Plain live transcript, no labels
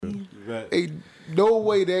Ain't no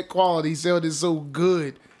way that quality sounded so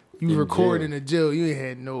good. You recording in the jail. You ain't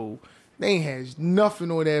had no. They ain't had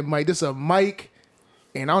nothing on that mic. This a mic,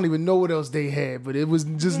 and I don't even know what else they had, but it was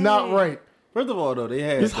just not right. First of all, though, they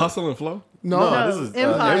had This Hustle and Flow? No, this is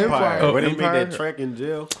Empire. Oh, where they Empire? made that track in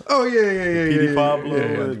jail. Oh, yeah. Petey Pablo. Yeah, I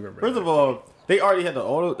do remember First that. of all, they already had the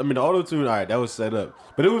auto tune. All right, that was set up,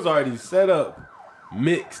 but it was already set up,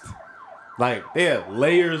 mixed. Like they had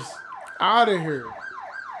layers. out of here.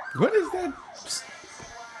 What is that?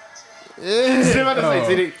 See, I'm about to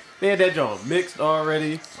say, see, they had that joint mixed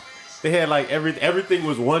already. They had like everything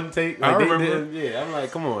was one take. Like, I remember. Yeah, I'm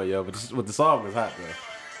like, come on, yo, but the song was hot though.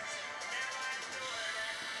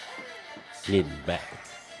 Getting back.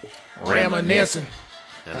 Reminiscing.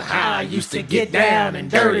 How I used to get down and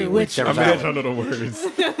dirty with your I'm glad y'all know the words.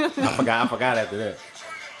 I forgot after that.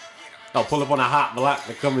 I'll pull up on a hot block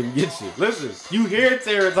to come and get you. Listen, you hear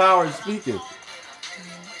Terrence Howard speaking.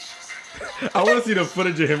 I want to see the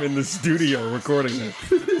footage of him in the studio recording that.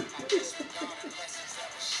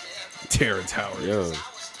 Terrence Howard. Yo,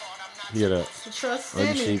 hear that Trust in it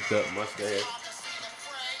unshaped up mustache.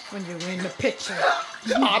 when you're in the picture.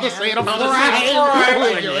 I just say it on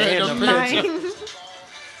Right, you're in the Mine.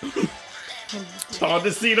 It's hard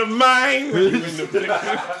to see the mind.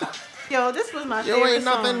 Yo, this was my You favorite ain't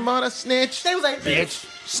nothing song. but a snitch. They was like, Bitch.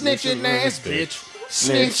 Snitching ass bitch.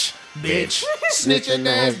 Snitch. Bitch. Snitching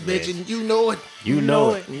ass bitch. And you know it. You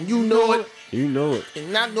know it. And you know it. You know it.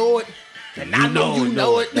 And I know it. And I know you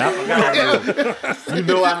know it. I forgot. You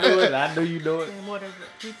know I know it. I know you know it. and whatever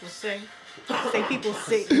people say. People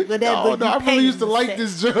say whatever Oh, no, you I pay really used to them like say.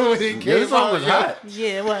 this joint when it Yeah, came this song out. was yo. hot. Yeah,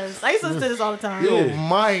 it was. I used to listen to this all the time. Yo, It was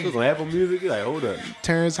mine. on Apple Music. You're like, hold up.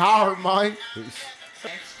 Terrence Howard, mine.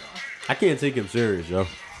 I can't take him serious, yo.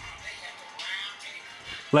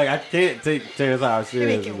 Like, I can't take Terrence Howard You're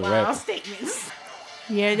serious making as a wild rapper. statements.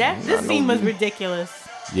 Yeah, this scene was ridiculous.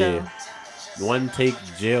 Yeah. One take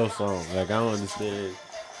jail song. Like, I don't understand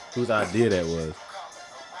whose idea that was.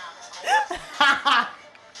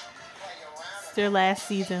 It's their last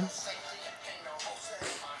season.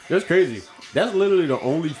 That's crazy. That's literally the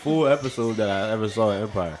only full episode that I ever saw of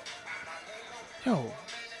Empire. Yo,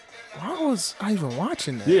 why was I even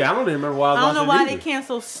watching that? Yeah, I don't even remember why I was I don't know watching why it they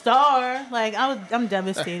canceled Star. Like I'm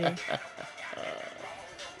devastated.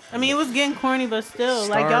 I mean, it was getting corny, but still,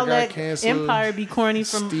 Star like y'all got let canceled. Empire be corny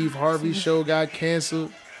from Steve Harvey show got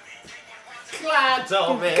canceled. Clyde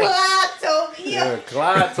told me. Clyde told me. Yeah,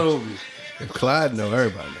 Clyde told me. Clyde know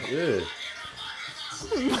everybody. Yeah.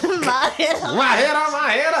 My head up.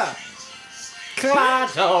 My head up. Clyde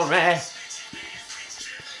told me.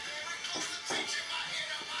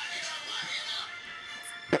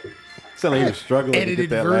 Sound like he was struggling Edited to get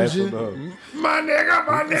that version. last one up. My nigga. I'm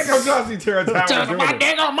trying to see Terrence Howard doing it.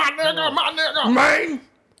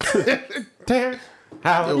 nigga. Terrence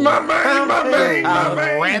Howard. My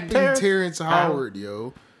man. Rapping Terrence Howard,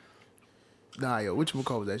 yo. Nah, yo,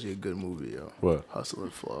 whatchamacallit was actually a good movie, yo. What? Hustle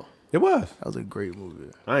and Flow. It was. That was a great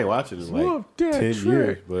movie. I ain't watching it in like Whoop that 10 trick.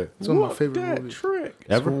 years, but It's one of my favorite movies. Trick.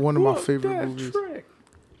 ever. One of my Whoop favorite that movies. trick.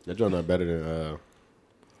 That joint not better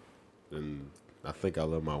than I Think I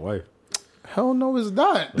Love My Wife. Hell no, it's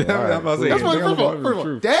not. I'm about to say, That's I what, think I'm first of all, about the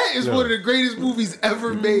truth. that is one of the greatest movies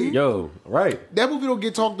ever made. Yo, right. That movie don't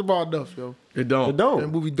get talked about enough, yo. It don't. It don't. That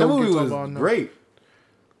movie don't get talked was about enough. great.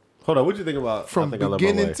 Hold on, what you think about From I Think I Love My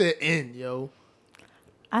beginning Wife? to end, yo.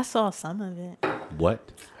 I saw some of it.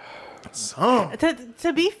 What? Some.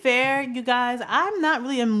 To be fair, you guys, I'm not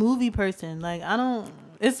really a movie person. Like I don't.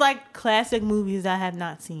 It's like classic movies I have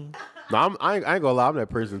not seen. No, I ain't gonna lie. I'm that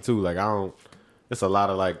person too. Like I don't. It's a lot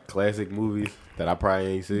of like classic movies that I probably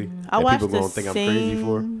ain't see. I that watch people the gonna think I'm crazy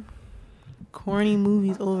for. same corny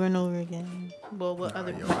movies over and over again. Well, what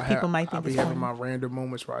other people might I think be is having corny. my random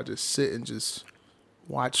moments where I just sit and just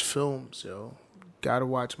watch films, yo. Gotta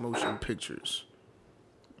watch motion pictures.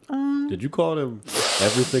 Did you call them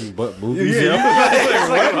everything but movies?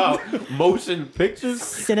 Yeah. Motion pictures.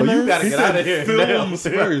 Cinemas. Oh, you gotta get out of here. Films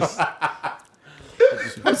first.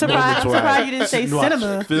 I'm surprised you didn't say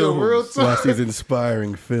cinema. Yo, real talk. Watch these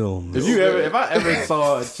inspiring films. If I ever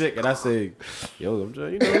saw a chick and I say, "Yo, I'm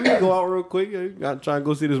trying, we can go out real quick. You gotta try and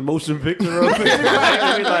go see this motion picture real quick."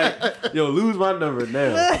 I be like, "Yo, lose my number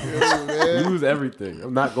now. Lose everything.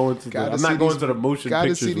 I'm not going to. I'm not going to the motion Gotta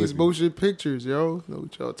pictures. see these with you. motion pictures, yo. Know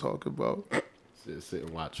what y'all talking about? Sit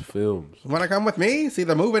and watch films. Wanna come with me? See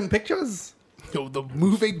the moving pictures? Yo, the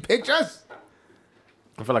moving pictures.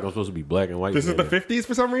 I feel like I'm supposed to be black and white. This is the 50s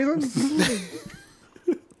for some reason?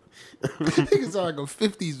 Nigga sound like a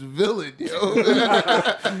 50s villain, yo.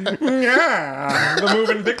 Yeah, the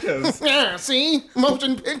moving pictures. Yeah, see?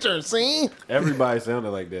 Motion picture, see? Everybody sounded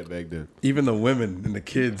like that back then. Even the women and the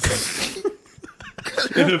kids.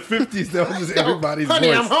 In the 50s, that was just everybody's Honey,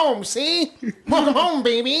 voice. I'm home, see? Welcome home,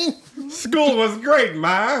 baby. School was great,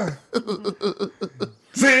 Ma.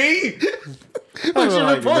 See? What's your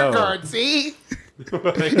like, report no. card, see?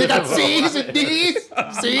 You got C's and D's,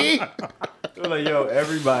 see? Like, yo,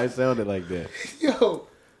 everybody sounded like that. Yo,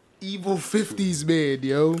 evil 50s man,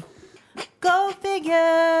 yo. Go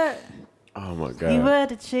figure. Oh my You god. were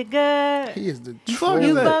the trigger. He is the You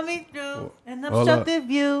troll. brought me through an Hold up. obstructive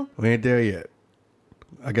view. We ain't there yet.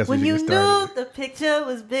 I guess When we you should knew get started. the picture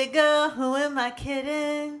was bigger, who am I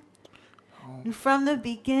kidding? You from the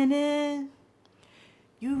beginning.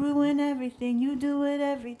 You ruin everything. You do it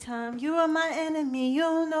every time. You are my enemy.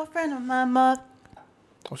 You're no friend of mine, Mark.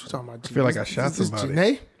 Oh, she talking about I feel like I shot Is this somebody.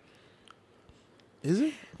 Janae? Is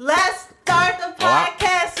it? Let's start the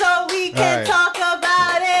podcast so we can right. talk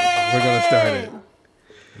about it. We're gonna start it.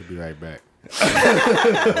 We'll be right back.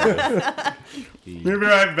 We'll be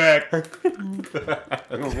right back.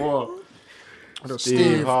 The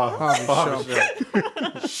Steve Harvey Harvey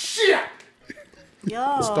show. Shit!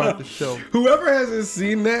 Yo. Start the show. Whoever hasn't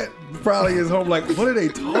seen that probably is home like, what are they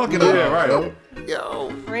talking about? Yeah, right. yo?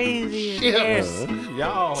 Yo, Crazy. Shit. Yes.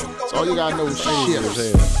 Y'all. that's all you gotta know is shit.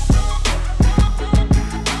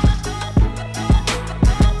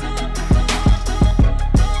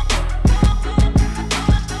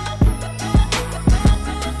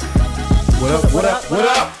 What up? What up? What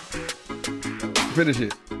up? Finish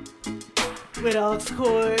it. With aux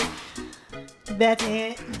cord. That's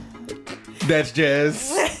it. That's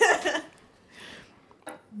jazz.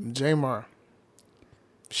 Jamar.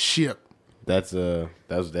 Ship. That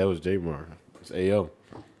was J Mar. It's AO.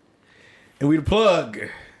 And we the plug.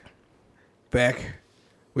 Back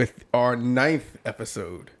with our 9th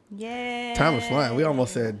episode. Yeah. Time was flying. We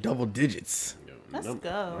almost said double digits. Let's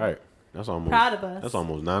go. Right. That's almost Proud of us. That's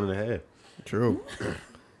almost 9.5. True.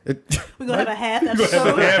 We're going to have a half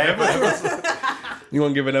episode. You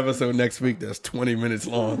want to give an episode next week that's 20 minutes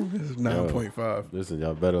long. It's 9.5. Listen,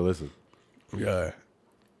 y'all better listen. Yeah.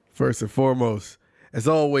 First and foremost, as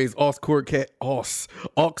always, auxcourtcast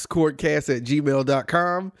at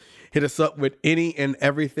gmail.com. Hit us up with any and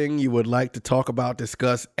everything you would like to talk about,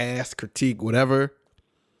 discuss, ask, critique, whatever.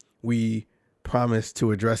 We promise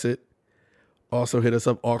to address it. Also hit us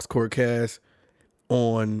up, auxcourtcast,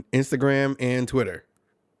 on Instagram and Twitter.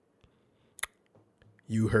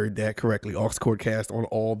 You heard that correctly. auxcourtcast on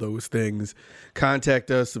all those things. Contact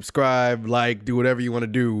us, subscribe, like, do whatever you want to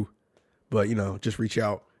do. But, just reach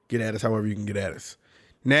out. Get at us however you can get at us.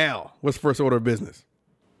 Now, what's the first order of business?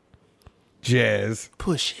 Jazz.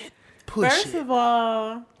 Push it. Push First it. of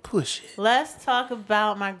all, Push it. let's talk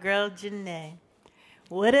about my girl Janae.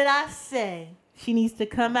 What did I say? She needs to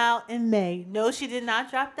come out in May. No, she did not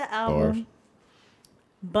drop the album.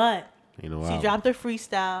 But Ain't no she album. dropped a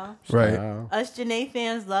freestyle. Right. Us Janae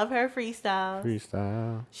fans love her freestyle.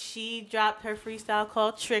 Freestyle. She dropped her freestyle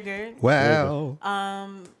called Triggered. Wow.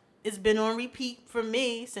 It's been on repeat for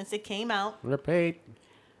me since it came out. Repeat.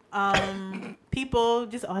 People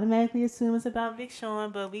just automatically assume it's about Big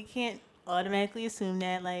Sean, but we can't automatically assume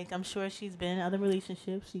that. Like, I'm sure she's been in other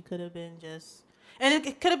relationships. She could have been just... And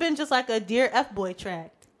it could have been just like a Dear F-Boy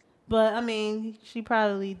track. But, I mean, she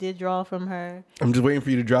probably did draw from her. I'm just waiting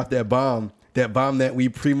for you to drop that bomb. That bomb that we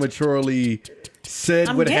prematurely said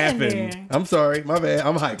I'm would getting happen. there. I'm sorry. My bad.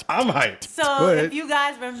 I'm hyped. Go So, ahead. if you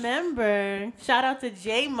guys remember, shout out to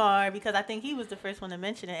J Mar, because I think he was the first one to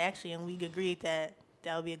mention it, actually, and we agreed that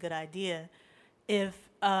that would be a good idea. If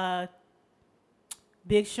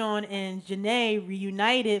Big Sean and Janae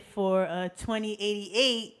reunited for a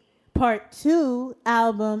 2088 Part 2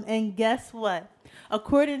 album, and guess what?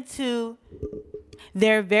 According to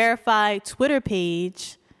their verified Twitter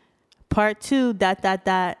page, Part 2 ...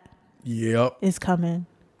 Yep. is coming.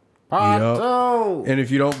 Pato. And if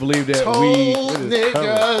you don't believe that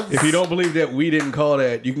Niggas. if you don't believe that we didn't call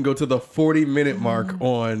that, you can go to the 40-minute mark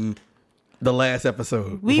on the last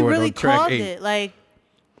episode. We before really on track called 8. it. Like,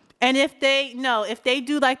 and if they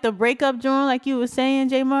do like the breakup joint, like you were saying,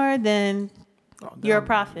 J Mar, then you're a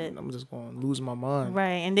prophet. I'm just going to lose my mind.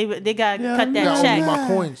 Right. And they got to cut I that owe check. me my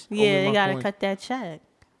coins. Owe me Yeah, they my got to coins. cut that check.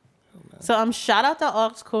 So shout out to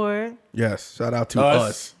Auxcord Yes. Shout out to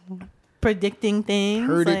Us. us. predicting things.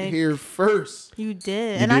 Heard like, it here first. You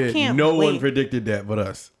did. You and did. I can't No wait. one predicted that but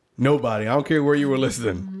us. Nobody. I don't care where you were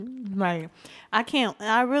listening. Right.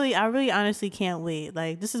 I really honestly can't wait.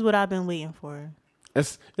 Like, this is what I've been waiting for.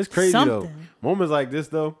 It's crazy though. Something. Moments like this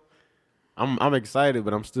though, I'm excited,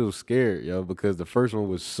 but I'm still scared, yo, because the first one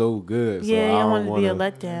was so good. So Yeah, I I don't want it to be a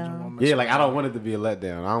wanna- letdown. Yeah, like I don't want it to be a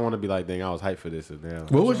letdown. I don't want to be like, dang, I was hyped for this and now.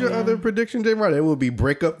 What was your other prediction, J. Mark? It would be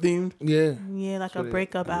breakup themed. Yeah. Yeah, like a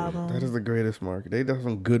breakup album. That is the greatest market. They do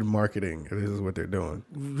some good marketing. If this is what they're doing.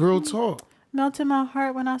 Real talk. Melted my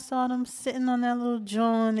heart when I saw them sitting on that little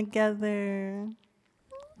joint together.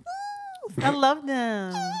 I love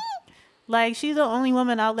them. Like, she's the only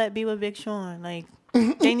woman I'll let be with Big Sean. Like,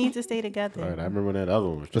 they need to stay together. All right, I remember when that other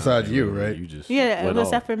one was. Besides trying to you, be, right? You just Yeah, went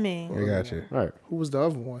except off. for me. I got you. All right, Who was the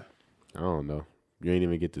other one? I don't know. You ain't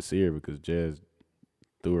even get to see her because Jazz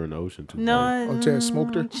threw her in the ocean too. No, far. Oh, Chad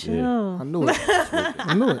smoked her? chill. I knew it.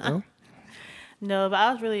 I knew it, yo. No, but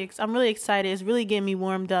I'm really excited. It's really getting me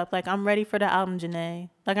warmed up. Like, I'm ready for the album, Janae.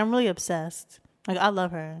 Like, I'm really obsessed. Like, I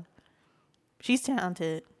love her. She's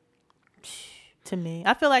talented. To me,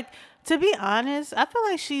 I feel like, to be honest, I feel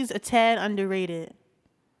like she's a tad underrated.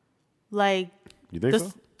 Like, You think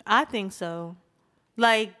so? I think so.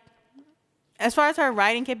 Like, as far as her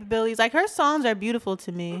writing capabilities, like, her songs are beautiful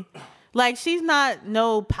to me. Like, she's not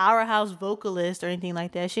no powerhouse vocalist or anything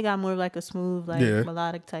like that. She got more of like a smooth, like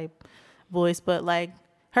melodic type voice, but like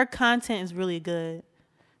her content is really good.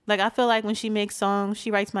 Like, I feel like when she makes songs,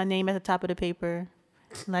 she writes my name at the top of the paper.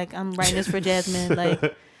 Like, I'm writing this for Jasmine.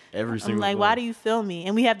 Like, Every I'm single. like, one. why do you feel me?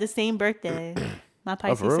 And we have the same birthday. My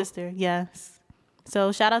Pisces for real? sister. Yes.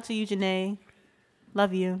 So shout out to you, Janae.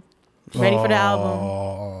 Love you. Ready for the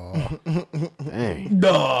album. Dang.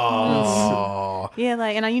 Yeah,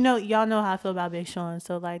 like, and y'all know how I feel about Big Sean.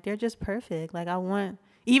 So like, they're just perfect. Like,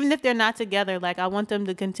 even if they're not together, like, I want them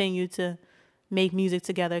to continue to make music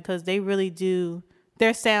together because they really do.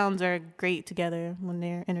 Their sounds are great together when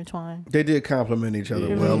they're intertwined. They did compliment each other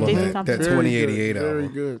They well really on did that compliment. 2088 Very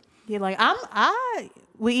album. good. Yeah, like, I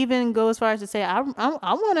would even go as far as to say I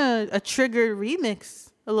want a triggered remix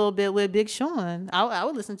a little bit with Big Sean. I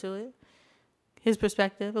would listen to it. His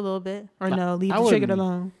perspective a little bit, or no, leave I the triggered wouldn't-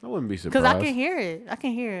 alone. I wouldn't be surprised. Because I can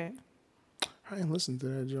hear it. I didn't listen to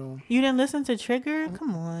that, Joe. You didn't listen to Trigger?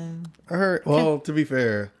 Come on. I heard. Well, to be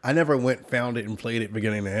fair, I never found it and played it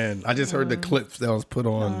beginning to end. I just heard the clips that was put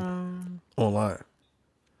on online.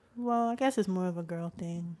 Well, I guess it's more of a girl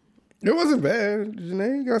thing. It wasn't bad.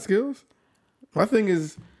 Janae, you got skills. My thing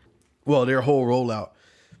is, well, their whole rollout.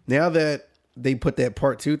 Now that they put that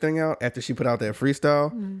part 2 thing out after she put out that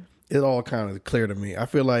freestyle, it all kind of clear to me. I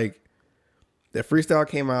feel like that freestyle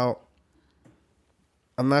came out.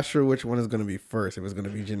 I'm not sure which one is going to be first. If it's going to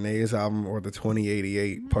be Janae's album or the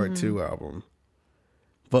 2088 part 2 album.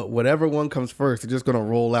 But whatever one comes first, they're just going to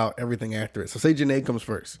roll out everything after it. So say Janae comes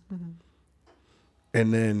first.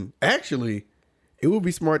 And then actually, it would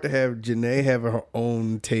be smart to have Janae have her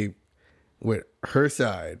own tape with her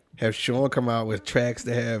side. Have Sean come out with tracks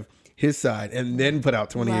to have his side and then put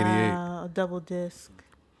out 2088. Wow, a double disc.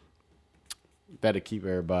 That'll keep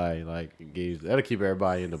everybody like engaged. That'll keep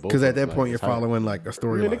everybody in the boat. Because at that point, you're following like a I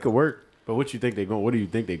storyline. mean, it could work. But what do you think they're going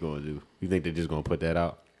to do? You think they're just going to put that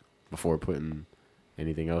out before putting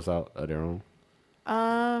anything else out of their own?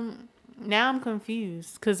 Now I'm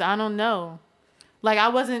confused because I don't know. Like,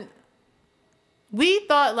 we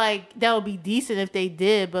thought like that would be decent if they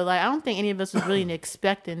did, but like, I don't think any of us was really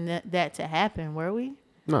expecting that to happen, were we?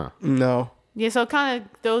 Nah. No. Yeah, so it kind of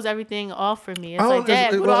throws everything off for me. It's like,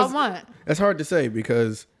 Dad, what do I want? It's hard to say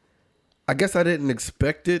because I guess I didn't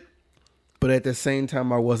expect it, but at the same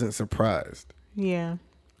time, I wasn't surprised Yeah,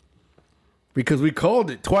 because we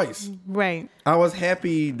called it twice. right. I was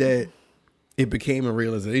happy that it became a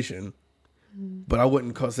realization, but I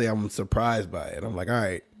wouldn't say I'm surprised by it. I'm like, all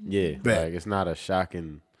right. Yeah. Bet. Like, it's not a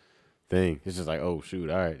shocking thing. It's just like, oh, shoot.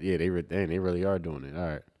 All right. Yeah, they really are doing it. All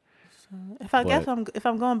right. If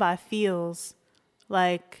I'm going by feels,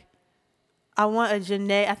 like, I want a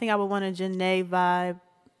Janae. I think I would want a Janae vibe.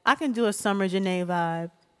 I can do a summer Janae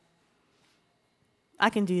vibe. I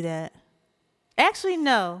can do that. Actually,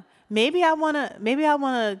 no. Maybe I want a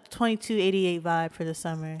 2288 vibe for the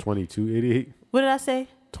summer. 2288? What did I say?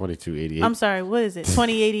 2288. I'm sorry. What is it?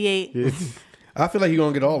 2088 I feel like you're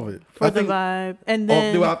going to get all of it. for I the think vibe, and all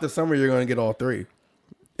then throughout the summer, you're going to get all three.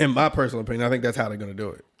 In my personal opinion, I think that's how they're going to do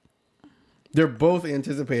it. They're both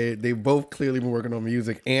anticipated. They've both clearly been working on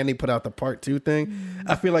music, and they put out the part 2 thing.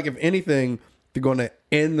 I feel like if anything, they're going to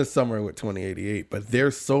end the summer with 2088, but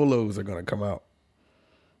their solos are going to come out.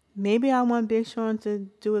 maybe I want Big Sean to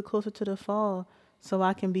do it closer to the fall. So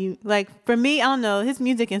I can be like, for me, I don't know. His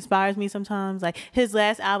music inspires me sometimes. Like his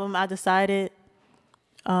last album, I decided,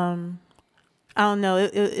 I don't know.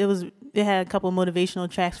 It had a couple motivational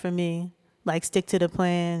tracks for me, like Stick to the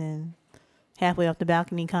Plan and Halfway Off the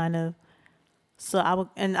Balcony, kind of. So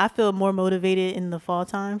I feel more motivated in the fall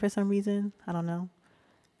time for some reason. I don't know.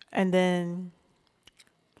 And then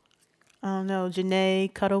I don't know,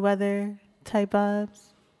 Janae, Cuddle Weather type vibes.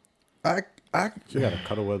 She got a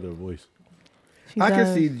cuddle weather voice. I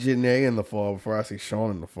can see Janae in the fall before I see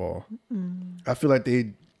Sean in the fall. I feel like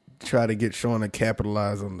they try to get Sean to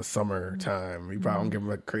capitalize on the summertime. You probably don't give him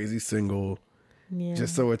a crazy single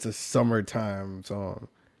just so it's a summertime song.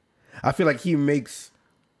 I feel like he makes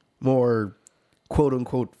more quote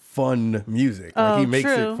unquote fun music. Like he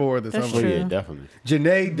makes true. it for the That's summer. true. Yeah, definitely.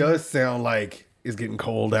 Janae does sound like it's getting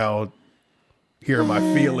cold out. Here are my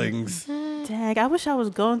feelings. Dang, I wish I was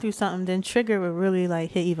going through something. Then Trigger would really like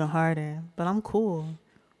hit even harder. But I'm cool.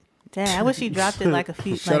 Dang, I wish he dropped it like a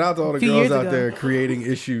few. Shout like, out to all the few girls years out ago. there creating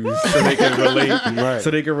issues so they can relate. Right. So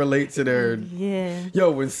they can relate to their. Yeah. Yo,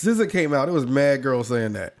 when SZA came out, it was mad girls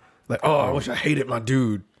saying that. Like, oh, I wish I hated my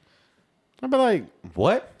dude. I'd be like,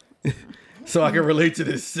 what? So I can relate to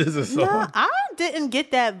this SZA song. No, I didn't get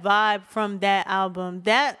that vibe from that album.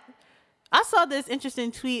 That I saw this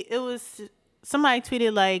interesting tweet. It was somebody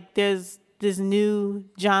tweeted like there's this new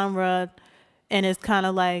genre and it's kind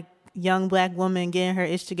of like young black woman getting her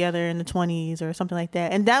ish together in the 20s or something like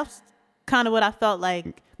that. And that's kind of what I felt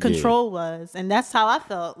like Control was. And that's how I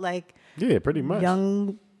felt like Yeah, pretty much.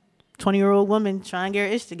 young 20-year-old woman trying to get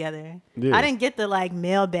her ish together. Yeah. I didn't get the like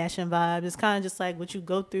male bashing vibe. It's kind of just like what you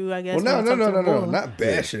go through, I guess. Well, when you talk to a no. bull. Not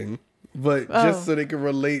bashing, but just so they can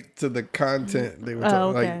relate to the content they were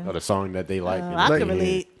talking okay. like. Or the song that they like. I Like- could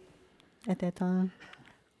relate at that time.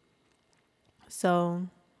 So,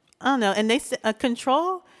 I don't know. And they said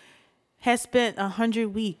Control has spent 100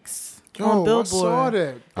 weeks on Yo, I Billboard. saw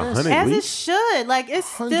that. That's 100 As it weeks? should. Like,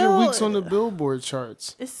 it's 100 still... weeks on the Billboard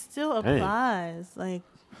charts. It still Dang. applies. Like,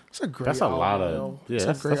 That's a great That's a album, lot yo. of. Yeah, It's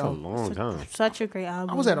that's great a album. long time. such a great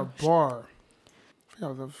album. I was at a bar. I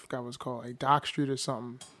forgot what it's called, like Dock Street or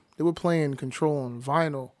something. They were playing Control on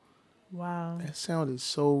vinyl. Wow. It sounded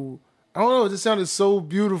so... I don't know. It just sounded so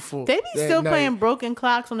beautiful. They be that still night. playing Broken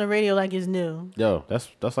Clocks on the radio like it's new. Yo, that's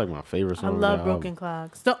like my favorite song. I of love that Broken album.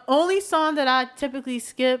 Clocks. The only song that I typically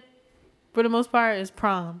skip, for the most part, is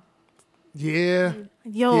Prom. Yeah.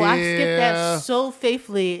 Yo, I skip Yeah. that so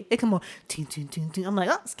faithfully. It come on. Ting, ting, ting, ting. I'm like,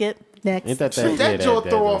 oh, skip. Next. Ain't that That, yeah, joint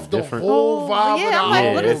throw off the different? whole vibe yeah, of the I'm like,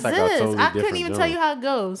 Yeah, what album. is it's like a this? totally I couldn't different even tell joint. you how it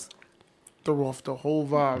goes. Throw off the whole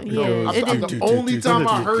vibe. Yeah, it the did. only time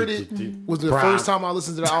I heard it was the Prom. first time I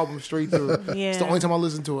listened to the album straight through. Yeah. It's the only time I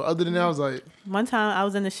listened to it. Other than that, I was like, One time I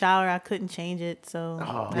was in the shower, I couldn't change it, so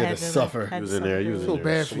I you had to suffer. had You was to in there, suffer. you was I in feel there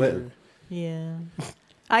bad for sweating. you. Yeah.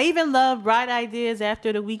 I even love Bright Ideas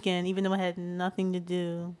After the Weekend, even though it had nothing to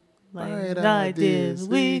do. Like, Bright bright ideas.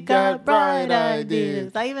 We got bright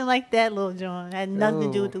ideas. I even like that little joint. Had nothing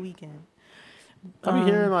to do with the weekend. I be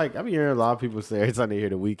hearing a lot of people say every time they hear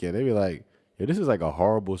The Weeknd, they be like, "Yo, this is like a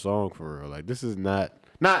horrible song for real. Like this is not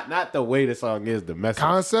the way the song is, the message,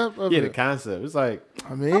 Concept of yeah, it. the concept. It's like,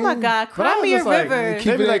 I mean, Oh my God, but I Cry was Me a just like, River. keep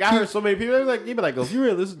they be it like, at- I keep- heard so many people. They be like, you be like, if you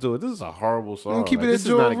really listen to it, this is a horrible song. keep Like, it this as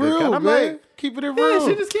is not a good real, kind. I'm man. like, Keep it in yeah, real.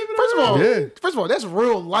 she just keep it First of all, Yeah. first of all, that's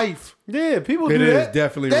real life. yeah, people It do is that.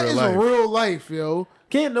 definitely That real is life. real life, yo.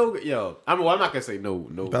 Can't no, yo. I'm not gonna say no.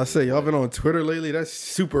 I say y'all been on Twitter lately. That's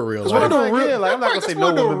super real That's one of life. the Like, real. yeah, like, I'm not gonna that's say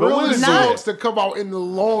one no of the woman, but what realest is songs that? to come out in the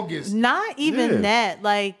longest. Not even Yeah. that.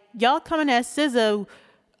 Like, y'all coming at SZA.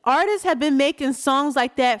 Artists have been making songs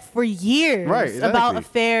like that for years. Right, About exactly.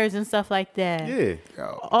 affairs and stuff like that. Yeah,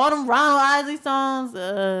 Yo, All them Ronald Isley songs.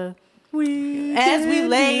 As We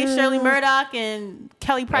Lay, Shirley Murdoch and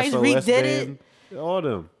Kelly Price SOS redid it. Band, all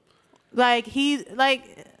them. Like there's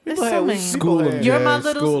People so had- many. School people them, had- You're my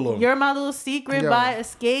Jazz, school little 'em. You're My Little Secret Yo. by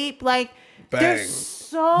Escape. Like Bang. there's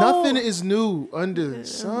so nothing is new under the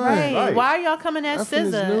sun. right. Right. Why are y'all coming at Nothing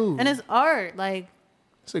is SZA? new. And it's art. Like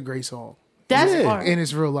It's a great song, that's Yeah. art. and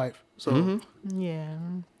it's real life. So Yeah.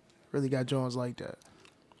 really got Jones like that.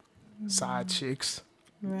 Side chicks,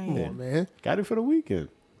 come Right. on, man. Got it for the weekend.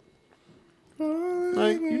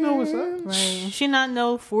 Like, you know what's up? Right. And she not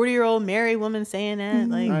no 40-year-old married woman saying that.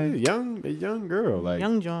 Like Like, a young girl. Like,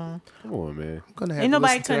 young John. come on, man. I'm gonna have Ain't to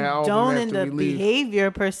nobody listen to that album condoning after the we leave.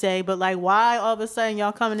 behavior per se, but like why all of a sudden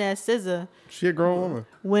y'all coming at SZA She a grown woman.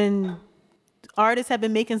 when artists have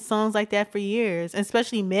been making songs like that for years, and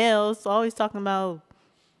especially males always talking about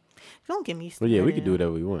don't get me But started. yeah, we can do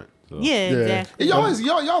whatever we want. So. Yeah, Yeah. exactly. Y'all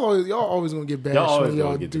always gonna get bashed Y'all always when gonna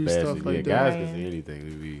y'all get do the bad stuff shit. like Yeah, that. guys Right. can say anything.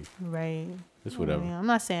 We be Right. it's whatever. Yeah, I'm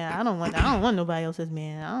not saying I don't want nobody else's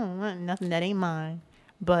man. I don't want nothing that ain't mine.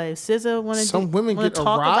 But if SZA want to, Some women get a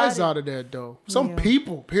rise out of that though. Some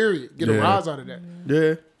people, period, get a rise out of that.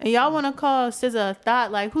 Yeah. And y'all want to call SZA a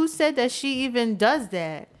thought? Like, who said that she even does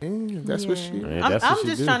that? That's what she. Man, I'm that's what she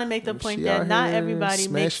just do. trying to make the point She that out not here everybody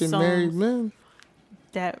makes smashing married songs men.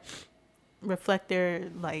 that reflect their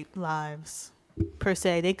like lives per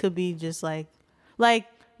se. They could be just like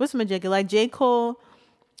what's my jacket? Like J. Cole,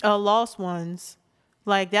 Lost Ones.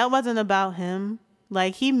 Like that wasn't about him.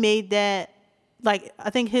 Like he made that. Like I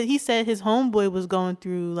think he said his homeboy was going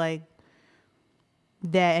through like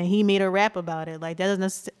that, and he made a rap about it. Like that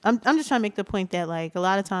doesn't. I'm just trying to make the point that like a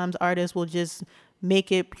lot of times artists will just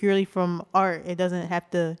make it purely from art. It doesn't have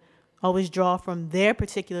to always draw from their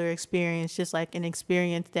particular experience, just like an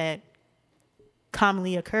experience that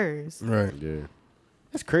commonly occurs. Right. Yeah.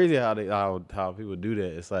 It's crazy how people do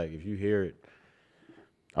that. It's like if you hear it,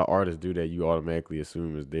 an artist do that, you automatically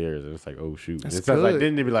assume it's theirs, and it's like, oh shoot. That's It's like good.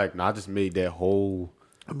 then they be like, nah, I just made that whole.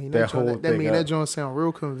 I mean, That whole thing that up. joint sound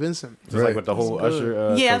real convincing. Just like with the whole That's Usher Yeah, I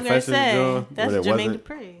was gonna Confessions say joint, that's when it Jermaine wasn't-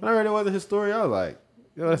 Dupri. When I heard it wasn't his story, I was like,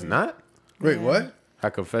 yo, that's not. Wait, what? How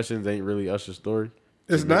Confessions ain't really Usher's story.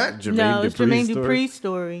 It's not? Jermaine No, it's Jermaine Dupri's story. Dupri's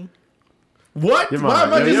story. What? Your Why am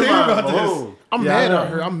I mind- just your hearing mind about this? blown. I'm Yeah, mad I I know.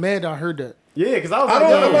 heard. I'm mad I heard that. Yeah, because I was I like, don't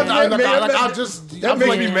know yo, about that. That makes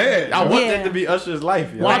like, me mad. I want Yeah. that to be Usher's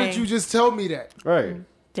life. Yo. Why Right. did you just tell me that? Right.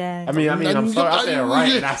 Dang. I mean, I'm sorry. I said it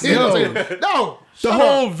right, and I said Yo. it. No, The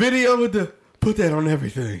whole video with the put that on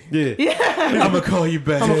everything. Yeah. I'm gonna call you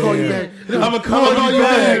back. I'm gonna call you back. I'm gonna call you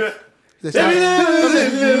back. That's how-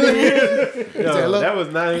 Yo, that was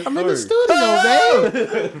not his I'm in the story. studio,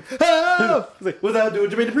 babe. He's like, what's that doing?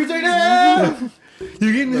 Jermaine Dupri right now?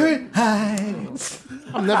 You getting hurt? Hi.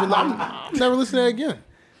 I'm never listening to that again.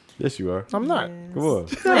 Yes, you are. I'm not. Come on.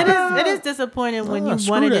 It is disappointing when you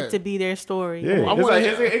screw wanted that. it to be their story. Yeah, I it's wanna- like,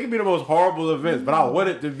 it can be the most horrible events, but I want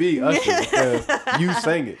it to be Usher because you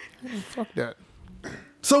sang it. Fuck that.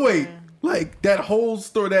 So wait, like that whole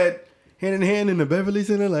story, that hand in hand in the Beverly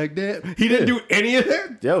Center, like that. He didn't do any of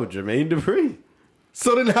that. Yo, Jermaine Dupri.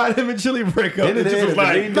 So then how did him and Chili break up? Hand in It just hand, was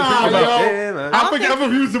like, Jermaine nah, Dupri. yo. Yeah, man. I'm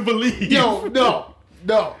refused to believe. Yo, no.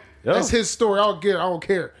 Yo. That's his story. I don't care. I don't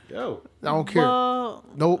care. Yo. I don't care. Well,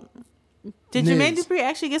 Nope. did Jermaine Niz. Dupree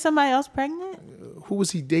actually get somebody else pregnant? Who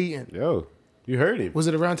was he dating? Yo. You heard him. Was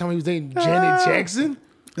it around the time he was dating Janet Jackson?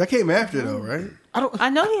 That came after though, right? I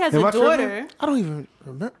know he has Am a I tripping? daughter. I don't even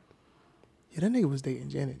remember. Yeah, that nigga was dating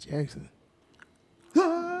Janet Jackson.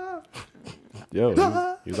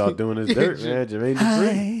 Yo, he was out doing his dirt, man. Jermaine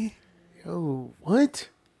Dupri. Yo, what?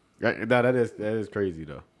 Right, nah, that is crazy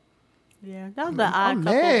though. Yeah, that was the odd I'm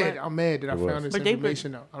couple. mad. but- I'm mad that I It was. found this But they-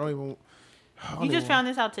 information out. I don't even You just found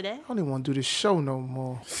this out today? I don't even want to do this show no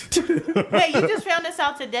more. Wait, you just found this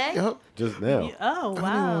out today? Yup. Just now. Oh, I don't even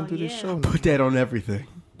wow. want to do this yeah. show no more. Put that on everything.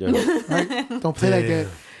 Yo. Don't play like that.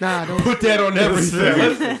 Nah, don't. Put that on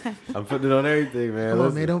everything. I'm putting it on everything, man. Come on,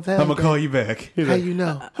 Listen. man. Don't play I'm like gonna call you back. that. How you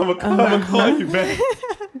know? I'm gonna call you back.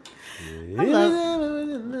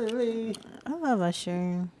 I love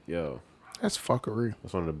Usher. Yo, That's fuckery.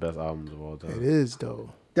 that's one of the best albums of all It time. is, though.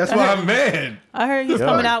 That's why I'm mad. I heard he's Yeah.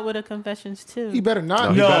 coming out with a Confessions too. He better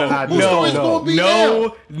not. No, No, better not do no, it. no, gonna be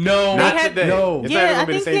no, no, Not had- today. no. It's yeah, not I gonna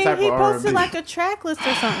be the think same type he of posted R&B. like a track list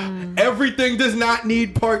or something. Everything does not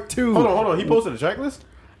need part two. Hold on. He posted a track list?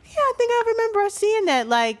 Yeah, I think I remember seeing that.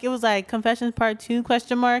 Like it was like Confessions Part 2 ?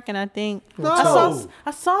 And I think No.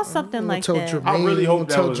 I saw something like Tell that. Jermaine, I really hope gonna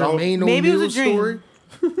that tell was- Jermaine Maybe it was a O'Neal's dream. story.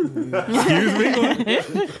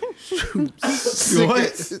 Excuse me.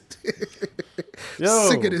 What? Yo.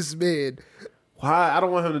 Sick of this man. Why? I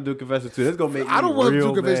don't want him to do Confessions 2. That's gonna make me I don't want him real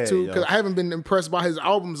to confess mad, to yo. because I haven't been impressed by his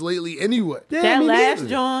albums lately anyway. Yeah, That me last neither.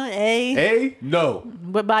 joint, A, Hey, no.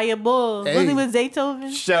 but by your Bulls. Hey. Wasn't he with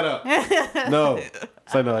Zaytoven? Shut up. No.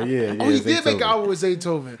 So no, yeah. Oh, he Zaytoven. did make an album with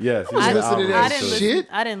Zaytoven. Yes. he I made an listened to album that with I didn't Zaytoven. listen. shit.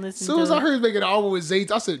 I didn't As listen soon to as I it. heard he was making an album with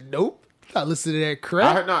Zayt, I said, nope. Not listening to that I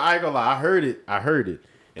crap. ain't gonna lie. I heard it.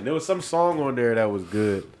 And there was some song on there that was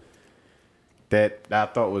good that I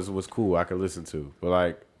thought was cool. I could listen to. But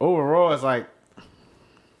like overall, it's like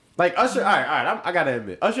Usher. All right. I gotta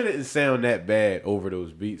admit, Usher didn't sound that bad over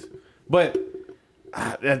those beats. But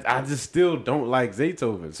I just still don't like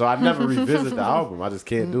Zaytoven. So I never revisit the album. I just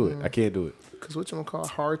can't do it. I can't do it. Because whatchamacallit,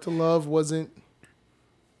 Hard to Love wasn't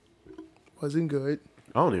good.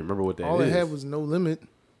 I don't even remember what that is. All it had was No Limit.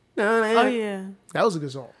 Oh yeah, That was a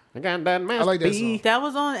good song. I got that I like that song. that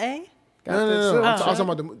was on A. No. I'm Oh. talking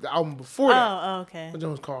about the album before that. Oh, okay. That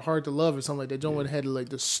joint was called Hard to Love or something like that. Joint had like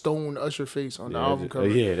the stone Usher face on the Yeah, album cover.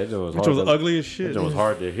 yeah, that joint was Which hard. was to, ugly as That shit. joint was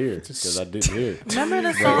hard to hear because I didn't hear it. Remember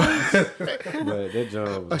the song? But that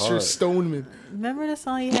joint was Usher hard. Stoneman. Remember the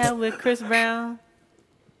song he had with Chris Brown?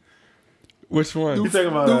 Which one? You talking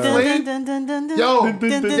about? Dun, Dun, dun, dun, dun, dun, Yo, dun, dun,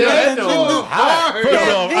 that dun, joint dun, was dun. hard.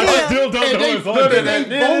 First off, I video. still don't And know they, his song.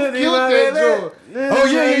 no, they both killed that joint. Oh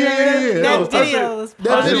yeah. That video was That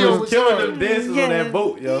fire. video was was killing hard. them dances on Yeah. that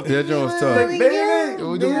boat, yo. That joint was tough.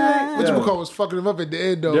 Yo, dude, Yeah. what you call was fucking him up at the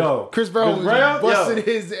end though. Yo, Chris Brown Chris was Brown? busting Yo.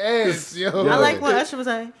 his ass. Yo, I like when Usher was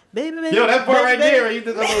like, baby, baby. Yo, that part baby, right baby. there, you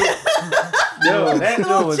did the little. Yo, that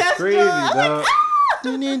joint was chest crazy, drum. dog.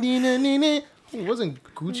 Wasn't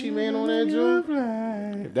Gucci Man on that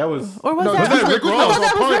joint? That was. Or was No, that? that's Rick Ross.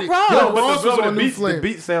 that was Rick Ross. Yo, But Ross was on New the Flame.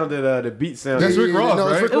 beat sounded. The beat sounded. That's Rick Ross, No,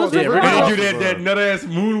 it's right? Rick It was Ross. Rick Rick Did Ross. he do that nut ass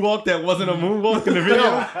moonwalk that wasn't a moonwalk in the video?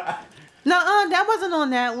 No, that wasn't on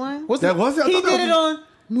that one. What's That wasn't. I He thought that did it was- on.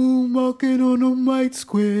 Moonwalking on the mic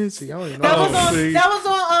squares. See, I don't even know. That was on. see. That was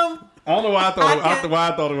on. I don't know why I thought. Why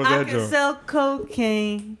I thought it was I that can joint. sell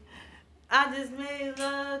cocaine. I just made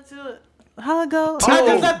love to it. How it go? Oh, I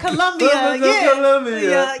just love Columbia. Columbia, Yeah. Columbia.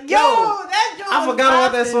 Yeah. Yo, that joint I was forgot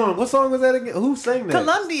about that poppin'. song. What song was that again? Who sang that?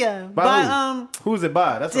 Columbia By by who? Who's it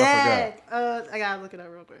by? That's what I Dag. forgot. I gotta look it up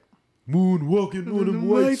real quick. Moonwalking on them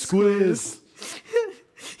white squares.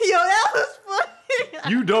 Yo, that was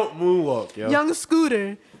funny. You don't moonwalk, yo. Young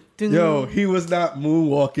Scooter. Yo, he was not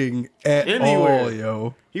moonwalking at Anywhere. all,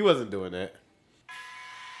 yo. He wasn't doing that.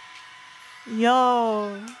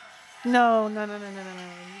 Yo. No.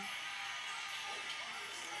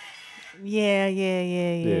 Yeah.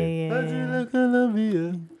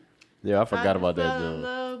 Yeah, I forgot about that I fell in joint.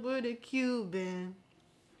 love with a Cuban.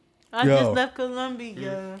 I Yo. just left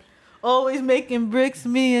Colombia. Always making bricks,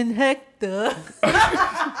 me and Hector.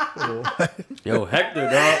 Yo, Hector,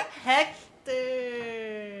 dog. Hector.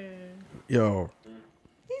 Yo,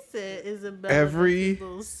 He said Isabella. Every-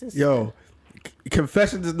 little sister. yo,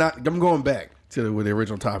 Confession does not. I'm going back to the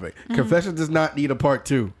original topic. Confession does not need a part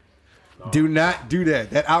 2. Do not do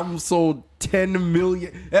that. That album sold 10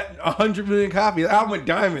 million, 100 million copies. That album went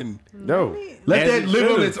diamond. No. Let As that it live on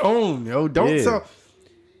should've. its own, yo. Don't Yeah. sell.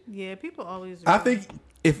 Yeah, people always. I think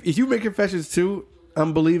if you make Confessions 2,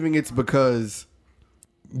 I'm believing it's because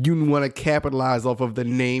you want to capitalize off of the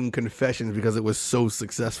name Confessions because it was so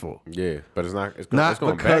successful. Yeah, but it's not. It's Not it's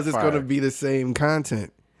gonna because it's backfire. going to be the same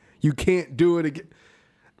content. You can't do it again.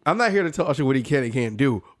 I'm not here to tell Usher what he can and can't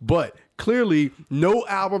do, but clearly no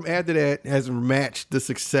album after that has matched the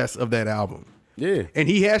success of that album. Yeah. And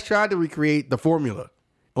he has tried to recreate the formula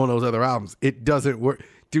on those other albums. It doesn't work.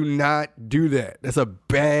 Do not do that. That's a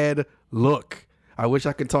bad look. I wish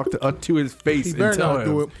I could talk to his face He and better tell not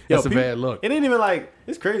do him it. that's a people- bad look. It ain't even like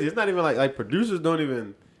it's crazy. It's not even like producers don't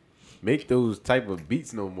even make those type of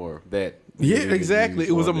beats no more. That Yeah, niggas exactly. use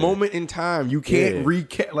It was a on there. moment in time. You can't Yeah.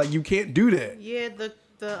 recap. Like you can't do that. Yeah, the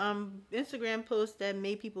Instagram post that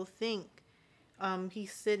made people think.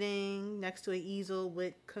 He's sitting next to an easel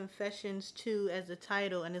with Confessions 2 as the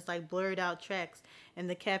title, and it's like blurred out tracks, and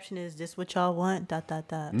the caption is "This what y'all want?" ... No. Y'all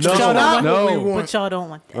don't want No. what we want. But y'all don't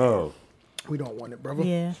want that. Oh, We don't want it, brother.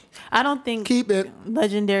 Yeah, I don't think Keep it.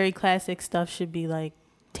 legendary classic stuff should be like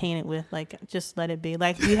tainted with like just let it be.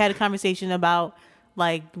 Like we had a conversation about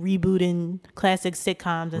like rebooting classic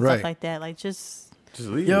sitcoms and Right. stuff like that. Like just just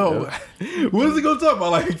leave. Yo, it, what is it gonna talk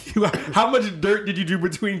about? Like, how much dirt did you do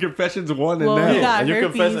between Confessions 1 and well, now? he got and you're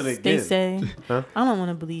confessing herpes. They again. say. Huh? I don't want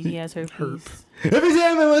to believe he has herpes. Every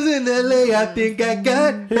time I was in LA, I think I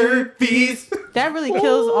got herpes. That really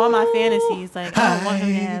kills all my fantasies. Like I don't want him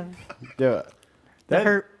to have. Yo, that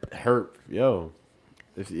herp. Yo,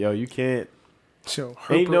 yo, you can't. Yo,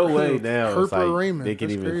 Ain't no way now. It's Herper like Raymond. they can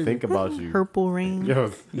That's even crazy. think about you. Purple rain.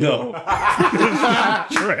 Yo, No.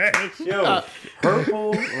 Trash. yo,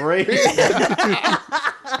 purple rain.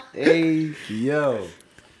 Hey, yo,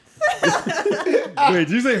 Wait, did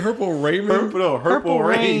you say Purple Raymond? purple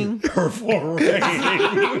rain. Purple Rain.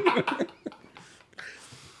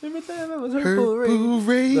 Purple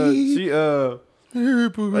rain. She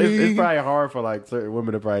Purple it's rain. probably hard for like certain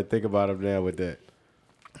women to probably think about him now with that.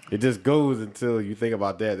 It just goes until you think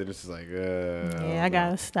about that, then it's just like, Yeah, I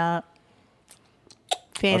gotta stop.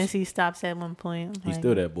 Fantasy stops at one point. He's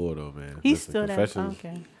still that boy though, man. He's Listen, still that. Confessions,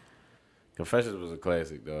 Okay. Confessions was a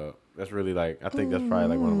classic, dog. That's really like I think that's probably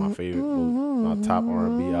like one of my favorite, my top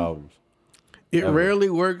R&B albums. It Ever. rarely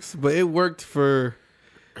works, but it worked for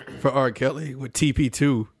R. Kelly with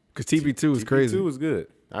TP2 because TP2 was crazy. TP2 was good.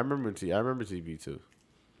 I remember TP2,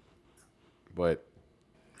 but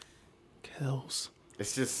Kells.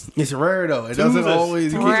 it's just It's rare though. It twos doesn't is-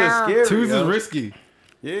 always. twos are scary. Twos is yo. risky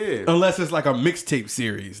Yeah. unless it's like a mixtape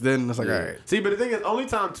series. Then it's like, all right. See, but the thing is, only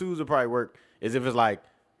time twos will probably work is if it's like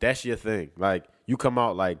that's your thing. Like you come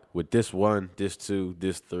out like with this 1, this 2,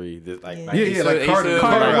 this 3, this like Yeah. Yeah, Ace yeah, like Hood- Carter- Ace Hood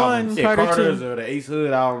Carter albums. one, Carter Carter's two. or the Ace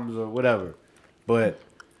Hood albums or whatever. But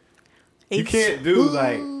You can't do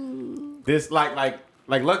like this. Like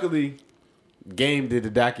luckily, Game did the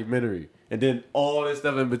documentary, and then all this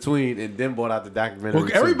stuff in between, and then brought out the documentary.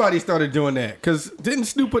 Well, everybody started doing that because didn't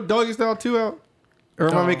Snoop put Doggy Style 2 out? Or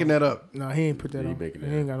am I making that up? No, he ain't put that He on. He making that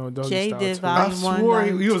ain't got no doggy Jay style. did too. Volume I swore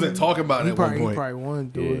 1, he wasn't talking about it He at one probably, point.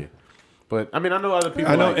 wanted to do Yeah, it. but I mean, I know other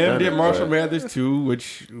people. I know like M done did it, Marshall but- Mathers too,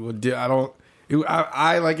 which I don't.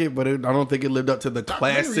 I like it, but I don't think it lived up to the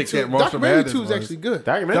classic that Marshall Documentary Mathers 2 is was. actually good.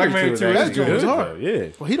 Documentary 2 is That actually joint was good. hard. Though. Yeah.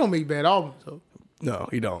 Well, he don't make bad albums though. No,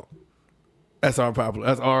 he don't. That's our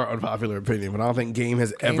unpopular opinion, but I don't think Game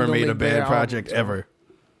has ever don't made a make bad bad project albums, ever.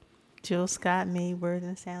 Jill Scott made Words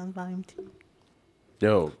and Sounds Volume 2.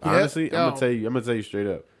 Yo, Yeah, honestly, yo. I'm gonna tell you straight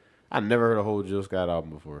up. I never heard a whole Jill Scott album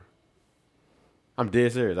before. I'm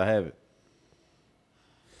dead serious. I haven't.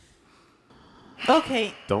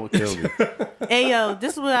 Okay, Don't kill me. hey yo,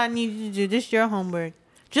 this is what I need you to do. This is your homework.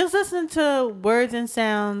 Just listen to Words and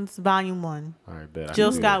Sounds Volume 1. All right, bet. I Jill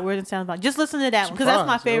can do Scott, Words and Sounds Volume. Just listen to that one because that's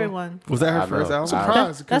my Surprise, favorite yo. one. Was that her I first know. album? Surprised,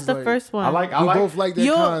 That's 'cause, the like, first that. one. I like. We both like that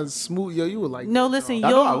You'll- kind of smooth. Yo, you would like. No, that listen, song. I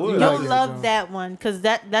know I would. you'll like that love song. that one because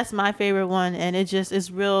that's my favorite one, and it's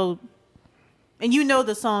real. And you know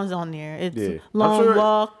the songs on there. It's Yeah. I'm Long sure-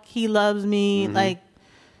 Walk, He Loves Me, like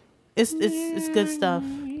it's good stuff.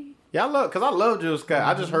 Yeah, I love Jill Scott.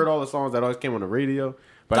 I just heard all the songs that always came on the radio,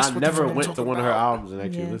 but That's I what the never fuck I'm went to talking one of her about. albums and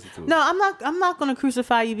actually Yeah. listened to it. No, I'm not gonna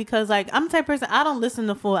crucify you because like I'm the type of person I don't listen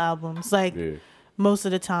to full albums like Yeah. most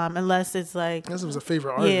of the time unless it's like This was a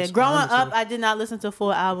favorite artist. yeah. Growing honestly. up, I did not listen to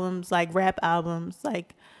full albums like rap albums.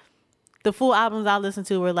 Like the full albums I listened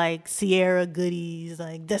to were like Sierra Goodies,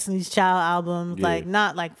 like Destiny's Child albums, Yeah. like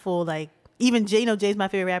not like full like even Jay. You know Jay's my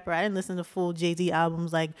favorite rapper. I didn't listen to full Jay-Z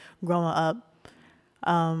albums like growing up.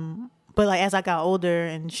 But like as I got older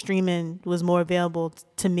and streaming was more available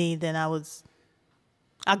to me, then I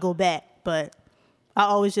go back. But I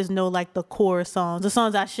always just know like the core songs, the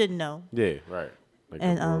songs I should know, Yeah, right. Like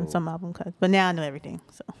and the world. some album cuts. But now I know everything.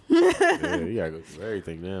 So Yeah, you gotta go through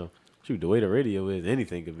everything now. Shoot, the way the radio is,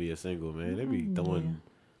 anything could be a single, man. They be throwing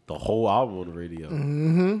the whole album on the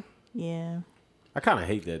radio. yeah. I kind of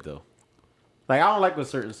hate that though. Like I don't like when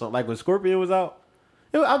certain songs, like when Scorpion was out.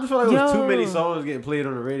 I just feel like there was too many songs getting played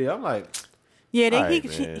on the radio. I'm like, Yeah, Alright,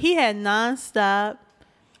 man. he had nonstop.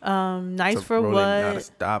 Nice for Rolling, Gotta what?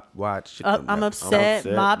 stop, watch. I'm upset.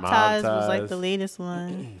 Upset, Mob Mob Ties was like Ties. the latest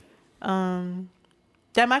one.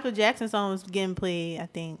 That Michael Jackson song was getting played. I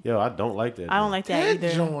think yo, I don't like that. I don't like that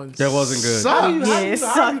either. Jones That wasn't good. How you, sucks. how Yeah, you, it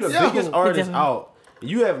how you the sucks. biggest Yo, artist definitely- out?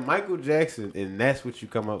 You have Michael Jackson, and that's what you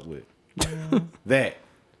come up with. That.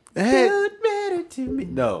 That Good matter to me.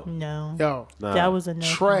 No, No, yo nah. that was a no.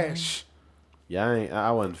 trash. Yeah,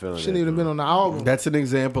 I wasn't feeling Shouldn't that. even been on the album. That's an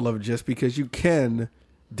example of just because you can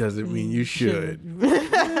doesn't mean you should.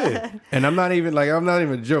 And I'm not even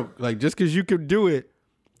joke. Like just because you could do it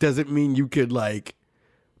doesn't mean you could like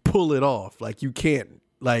pull it off. Like you can't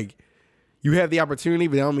like you have the opportunity,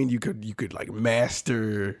 but I don't mean you could like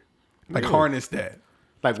master like harness that.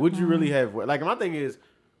 Like, would you really have? Like, my thing is,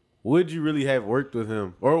 would you really have worked with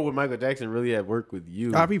him, or would Michael Jackson really have worked with you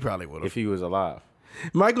He probably would if have. he was alive?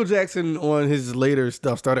 Michael Jackson on his later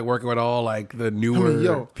stuff started working with all like the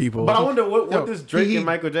newer people. But I wonder what Yo, does Drake he and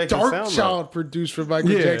Michael Jackson Dark sound Child produced for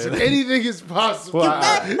Michael Yeah. Jackson. Anything is possible.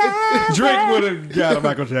 like? Well, Drake would have got a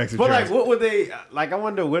Michael Jackson. but track. like, what would they like? I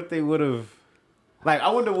wonder what they would have. Like, I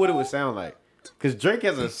wonder what it would sound like, because Drake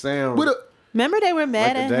has a sound. With a- Remember they were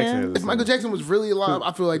mad Michael at Jackson him. has a if Michael sound. Jackson was really alive,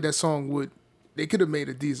 I feel like that song would. They could have made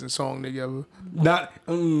a decent song together. Not.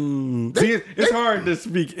 See, it's hard to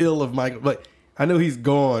speak ill of Michael. But I know he's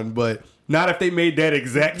gone. But not if they made that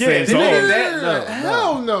exact same they song. made that. No,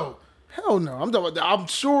 Hell no. Hell no. I'm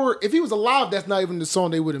sure if he was alive, that's not even the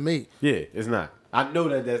song they would have made. Yeah, it's not. I know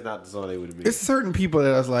that that's not the song they would have made. It's certain people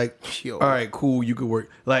that I was like, Yo. all right, cool, you could work.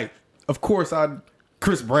 Like, of course,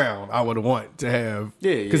 Chris Brown, I would want to have.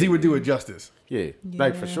 Yeah, because he would yeah. do it justice. Yeah,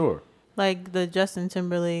 like for sure. Like the Justin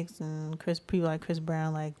Timberlakes and people like Chris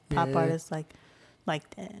Brown, like pop Yeah. artists like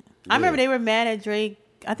that. I remember they were mad at Drake.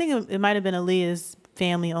 I think it might have been Aaliyah's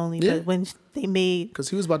family only, Yeah. but when they made Because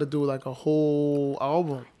he was about to do like a whole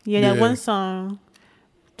album. that Yeah. one song,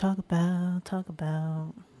 talk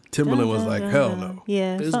about. Timberland was like, hell no.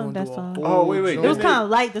 Yeah, They was song, gonna that do a song. whole Oh, wait. It was joint. kind of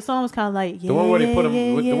light. The song was kind of light. Yeah, The one where they put 'em-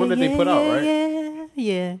 yeah, with the one that they put out, right?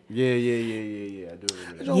 Yeah. Yeah. I do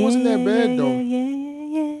remember that. It wasn't that bad though.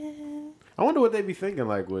 Yeah. I wonder what they be thinking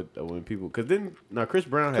like with when people, because then Chris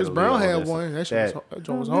Brown had Chris a Brown lead on had that one. song. That shit was, that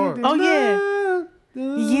joint was hard. Oh yeah.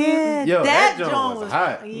 Yeah, Yo, that that joint joint was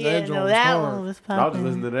hot. Yeah, That joint no, was that hard. one was I was just popping.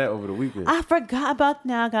 listening to that over the weekend. I forgot about.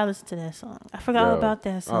 Now I gotta listen to that song. I forgot Yo, about that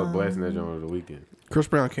I was song. blasting that joint over the weekend. Chris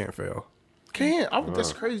Brown can't fail.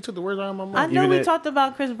 That's crazy. Took the words out of my I mouth. know Even we it- talked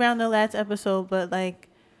about Chris Brown the last episode, but like,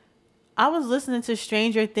 I was listening to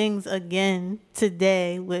Stranger Things again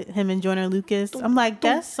today with him and Joyner Lucas. I'm like,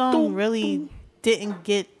 that song really didn't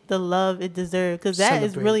get the love it deserved because that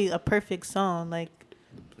is Celebrate. really a perfect song. Like,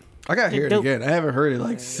 I gotta hear it Dope. again. I haven't heard it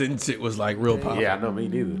like since it was like real popular. Yeah, I know, me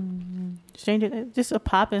neither. Stranger, just a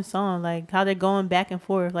popping song. Like how they're going back and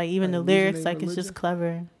forth. Like even Like the lyrics, losing like their it's just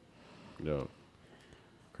religion? Yo, clever.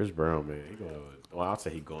 Chris Brown, man, he gonna have I'll say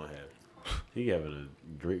he having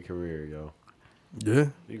a great career, yo. Yeah.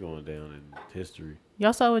 He going down in history.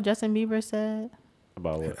 Y'all saw what Justin Bieber said?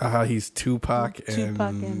 About what? How he's Tupac and Tupac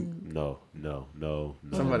and No.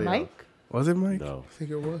 somebody Mike? else. Was it Mike? No. I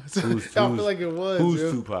think it was. Who's- I feel like it was. Who's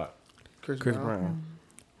yo. Tupac? Chris Chris Brown. Brown.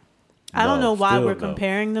 I don't No, know why still we're no.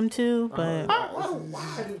 comparing them to, but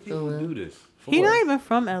Why do people do this? For he what? not even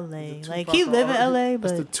from LA. Like he live in LA,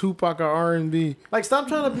 That's the but Tupac of R&B. Like, stop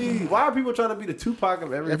trying to be. Why are people trying to be the Tupac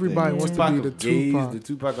of everything? Everybody wants to Tupac be of the gays, Tupac. the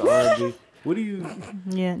Tupac of R&B. What do you?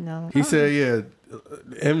 yeah, no. He said, yeah,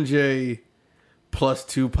 MJ plus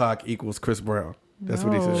Tupac equals Chris Brown. That's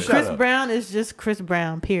what he No. said. Shut Chris up. Brown is just Chris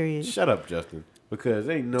Brown. Period. Shut up, Justin. Because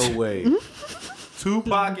ain't no way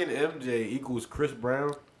Tupac and MJ equals Chris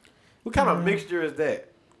Brown. What kind of mixture is that?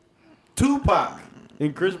 Tupac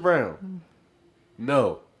and Chris Brown.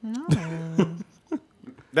 No. No.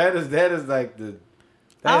 That is like the.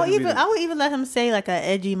 that I has to be would even let him say like a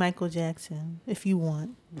edgy Michael Jackson if you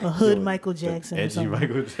want a hood Yo, Michael the Jackson. or edgy something.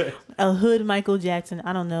 Michael Jackson. A hood Michael Jackson.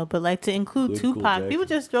 I don't know, but like to include Hood cool Tupac, people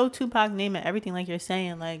Jackson. just throw Tupac name at everything. Like you're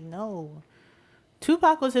saying, like no,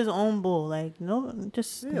 Tupac was his own bull. Like no,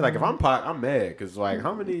 just Yeah, like if I'm Pac, I'm mad because like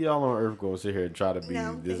how many of y'all on Earth gonna sit here and try to be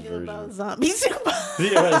Now I'm this thinking version? about zombie Tupac.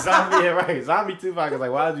 Yeah, right, zombie, yeah, right. Zombie Tupac is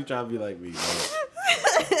like, why is you trying to be like me?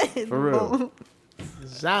 Man? For real.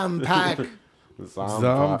 Zampac.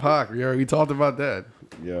 Pac. We talked about that.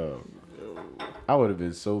 Yo, I would have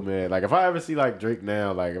been so mad. Like if I ever see like Drake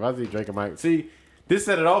now, like if I see Drake and Mike, see this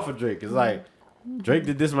set it off for Drake. It's like Drake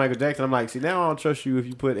did this to Michael Jackson. I'm like, see now I don't trust you if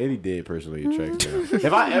you put any dead person on your tracks now.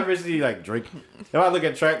 If I ever see like Drake, if I look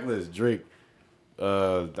at track list, Drake,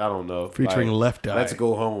 I don't know, Featuring like, Left Eye. Let's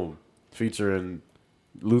Go Home, featuring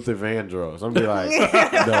Luther Vandross. I'm be like,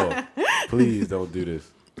 no, please don't do this.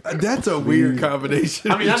 That's a weird combination.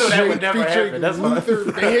 I mean, I know that would never happen. That's what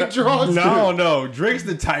Luther Vandross. No. Drake's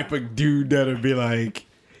the type of dude that'll be like,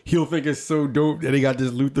 he'll think it's so dope that he got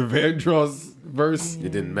this Luther Vandross verse.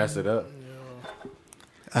 it didn't mess it up.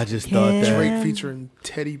 I just thought that. Drake featuring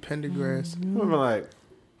Teddy Pendergrass. I'm like,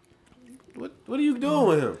 what are you doing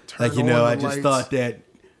with him? Like, Turn on I the just lights. thought that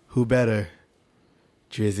who better?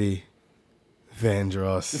 Drizzy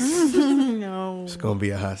Vandross. No. It's going to be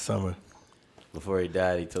a hot summer. Before he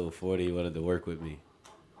died, he told 40 he wanted to work with me.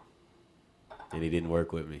 And he didn't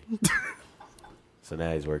work with me. So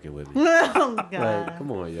now he's working with me. Oh Like, God.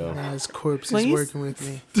 come on, yo. Nah, his corpse When is you working with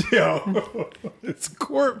me. Yo, it's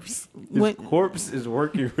corpse. His When- corpse is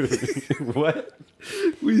working with me. What?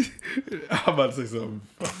 I'm about to say something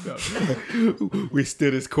fucked up. We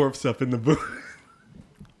stood his corpse up in the booth.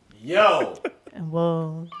 Yo.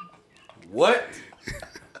 Whoa. What?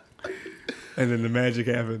 And then the magic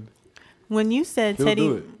happened. When you said He'll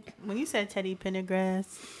do Teddy, when you said Teddy Pendergrass,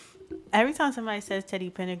 every time somebody says Teddy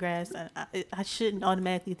Pendergrass, I shouldn't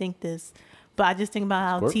automatically think this, but I just think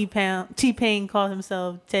about how Squirt? T-Pain called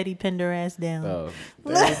himself Teddy Pendergrass down. Oh.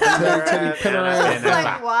 Teddy Pendergrass.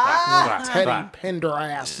 Like why? Teddy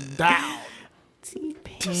Pendergrass down.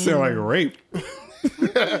 T-Pain. Sound like rape.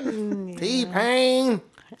 T-Pain.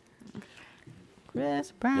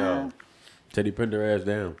 Chris Brown. Yo. Teddy Pendergrass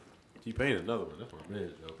down. T-Pain another one. That's my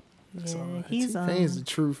man, yo. Yeah, he's T-Pain's the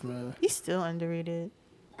truth, man. he's still underrated.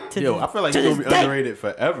 Yo, I feel like he's going to be underrated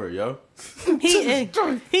forever, yo. He is.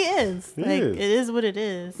 He is. He Like is. it is what it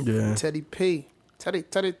is. Yeah. Teddy P. Teddy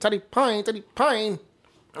Pine. Teddy Pine.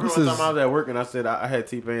 I remember one time I was at work and I said I had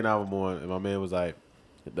T-Pain album on, and my man was like,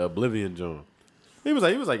 the Oblivion joint. He was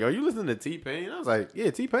like, yo, you listening to T-Pain? I was like, yeah,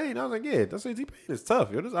 T-Pain. I was like, yeah, that's T-Pain is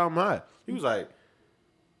tough, yo. This album hot. He was like,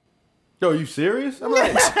 yo, you serious? I'm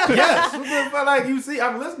like, yes. What the fuck, like, you see,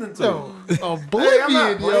 I'm listening to Yo, it. Oblivion, I'm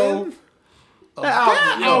not yo. playing. That That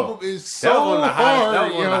album, album yo, is that was so one of the hottest, hard, that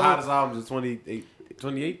was one of the yo. hottest albums of 28,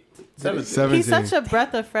 17. 17. He's such a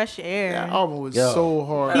breath of fresh air. That album was Yo. so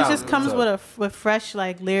hard. He That just album comes was with fresh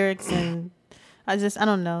like lyrics and I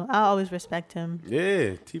don't know. I always respect him.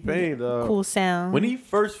 Yeah, T-Pain. Cool sound. When he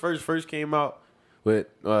first came out with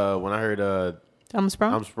when I heard I'm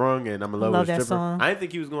sprung. I'm Sprung and I'm in love Love with a that stripper, song. I didn't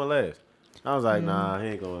think he was gonna last. I was like, nah, he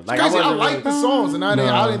ain't going. Like, Crazy, I wasn't like the songs, and I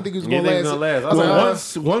didn't think it was You gonna didn't think last. it was gonna last. I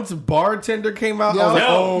was But like, once Bartender came out, Yeah. I was like,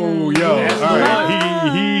 Yo. oh, yo, That's all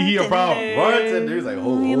right, he a problem. Bartender, he was like,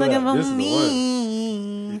 hold You up, looking for this is the one.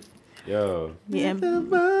 me? Yo, Yeah.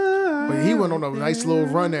 But he went on a nice little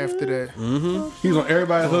run after that. He was on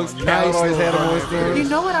Everybody Hooks. Nice Khaled always had him on his You story.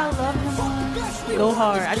 know what I love him on? Go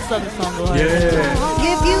Hard. I just love the song Go Hard. Yeah,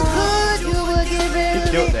 If you could, you would give he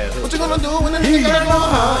it. killed that. What you gonna do when the nigga gotta go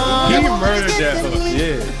home? he murdered that hook.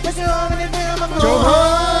 Yeah. What's wrong with it? Go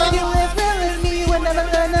home. You will feel me. You would never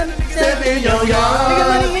learn them. Step in your Nigga, yard.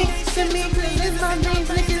 money means to me. It's my name.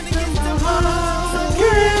 Niggas to my heart.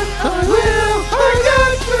 I will. I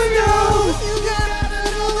got to know. You gotta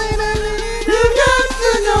do it. You got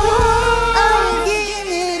to know. I'm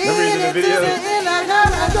getting it. Remember in the video? And I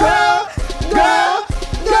gotta go.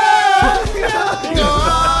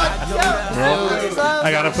 I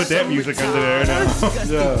gotta put that music under there now.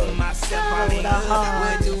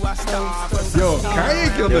 Yo,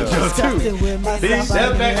 Kanye killed the joke too. That's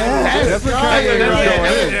what Kanye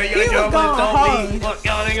was He was going hard.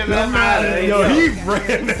 doing. Yo, he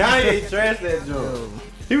ran that. Kanye trashed that joint.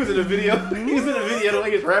 He was in the video. He was in the video the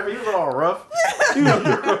way he's rapping. He was all rough.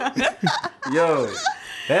 Yo,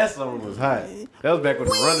 that song was hot. That was back when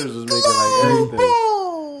the Runners was making like everything.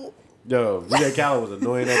 Yo, DJ Khaled was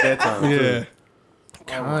annoying at that time. Yeah. Too.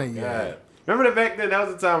 Kanye. God. Remember that back then? That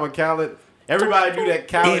was the time when Khaled. Everybody knew that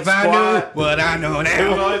Khaled If I squad. knew what I know now.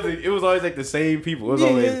 It was always like the same people. It was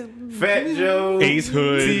always Fat Joe, Ace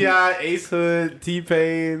Hood. T.I., Ace Hood,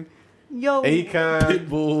 T-Pain, Yo, Akon,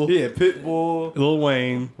 Pitbull. yeah, Pitbull, Lil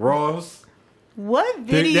Wayne. Ross. what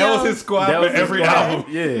video? That was his squad That for was his every squad. album.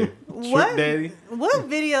 Yeah, What? Trick Daddy. What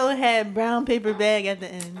video had brown paper bag at the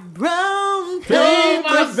end? Brown Paper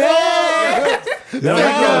paper bag. Thank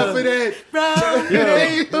God for that. brown Yo,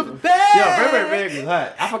 paper bag. Yo, Paper Bag was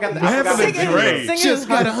hot. I forgot What happened to the Dre? Singing- Just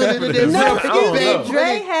got 100 of them. No, I don't know.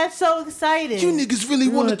 Dre had So Excited. You niggas really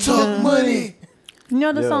want to talk money. You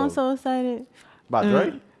know the Yo. song So Excited? By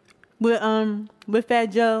Dre. With Fat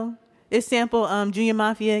Joe. It sampled Junior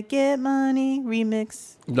Mafia Get Money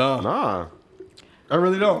remix. Nah, I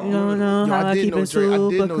really don't. You don't know Yo, how I I did keep know it Dre. I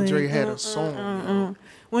did super know Dre clean. had a song.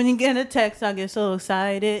 When you get a text, I get so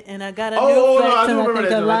excited, and I got a Oh, new no, flex, I do and remember think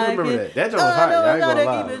that I joint. I do like remember it. that. That joint was hot. I ain't gonna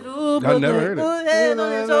lie. I never heard it.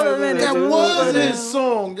 That was his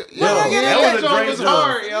song. Yo, that was a song Dre was song.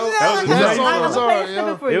 hard, yo. That was a That Dre song song. was hard,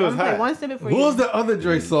 yo. It was hot. One snippet for What you. was the other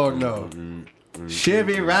Dre song though?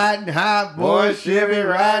 Chevy riding high, boy, Chevy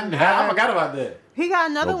riding I high. forgot about that. He got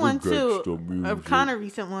another one gangsta too, a music. kind of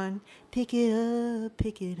recent one. Pick it up,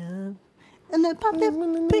 and then pop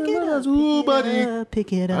it, pick it up,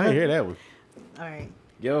 pick it I up. didn't hear that one. All right.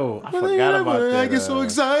 Yo, I forgot about that. I get so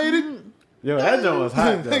excited. Yo, that joint was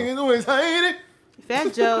hot though. I get so excited.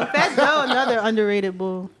 Fat Joe, another underrated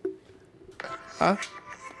bull. Huh?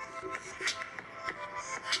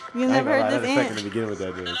 You I ain't never gonna lie, heard that this effect in the ant? beginning with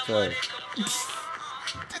that joint. Trash.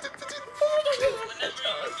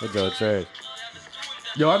 That joint trash.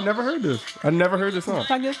 Yo, I've never heard this. I never heard this song.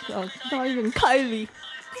 Tigers, Tiger and Kylie.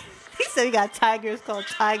 He said he got tigers called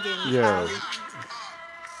Tiger and Yo. Kylie.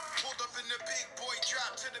 Pulled up in the big boy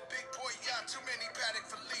drop to the big boy yacht. Too many paddock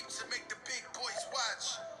for leaps to make the big boys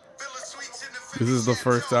watch. Villa Suites in the This is the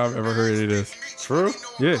first time I've ever heard of this. True?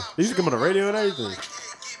 Yeah. He used to come on the radio and everything.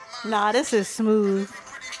 Nah, this is smooth.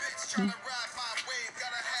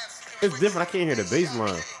 It's different. I can't hear the bass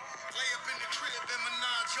line.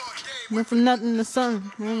 Went from nothing to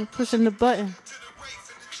something. Man, pushing the button.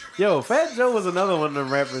 Yo, Fat Joe was another one of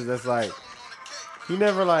them rappers that's like, he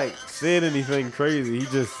never like said anything crazy. He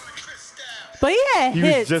just, But he had he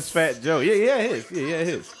hits. was just Fat Joe. Yeah, his. Yeah,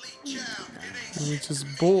 his. It's just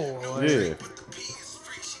bull. Like, Yeah.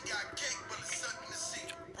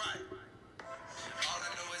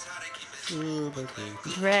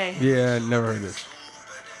 Dre. Yeah, I never heard this.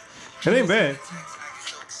 It ain't bad.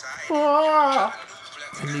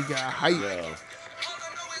 And he got hype.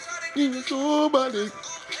 Yo, Somebody.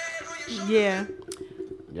 Yeah.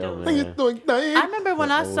 yo, I man. get so excited. I remember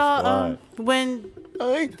when I old saw squad. when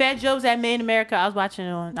Hey. Fat Joe was at Made in America, I was watching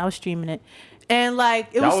it I was streaming it. And like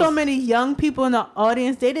it That was so was- many young people in the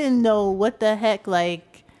audience, they didn't know what the heck like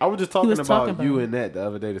I was just talking was about talking you about. and that the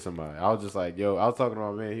other day to somebody. I was just like, yo, I was talking to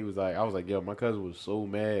my man. He was like, I was like, yo, my cousin was so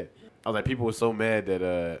mad. I was like, people were so mad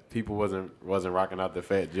that people wasn't rocking out the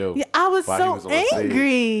Fat Joe. yeah, I was while he so was on stage.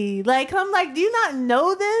 angry. Like I'm like, do you not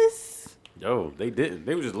know this? Yo, they didn't.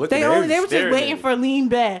 They were just looking. They at it. were just staring waiting at it. for lean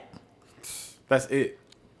back. That's it.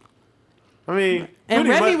 I mean, And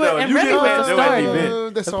pretty Remy much, was- though, and you Remy get was Fat the Joe at star, the though.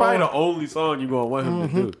 event. That's That's probably all. the only song you're gonna want him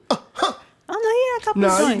to do. I know he had a couple Nah,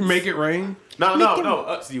 of you joints. can make it rain.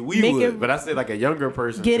 No. See, we make would, it- but I said like a younger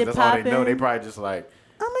person. get 'Cause it that's all they know. poppin'. They probably just like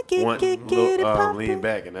I'ma get want it poppin'. lean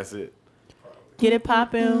back, and that's it. Get it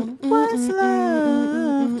poppin'. What's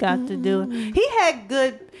love? Got to do it. He had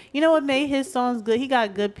good. You know what made his songs good? He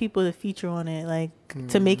got good people to feature on it, like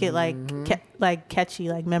to make it like catchy,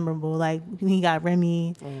 like memorable. Like he got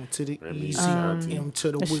Remy, To the Remy, easy, Ashanti. M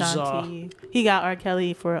to the wizard. Ashanti. He got R.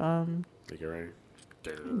 Kelly for Make it rain.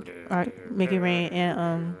 Make It Rain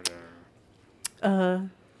and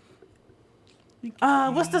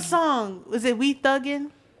what's the song? Was it We Thuggin'?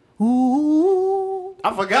 Ooh,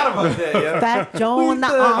 I forgot about that. Yeah. Fat Joe on the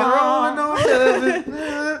arm.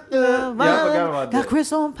 Yeah, I forgot about Got that.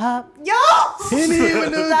 Chris on pop. Yo! Stop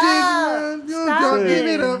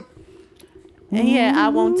it. And he had I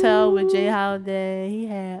Won't Tell with Jay Holiday. He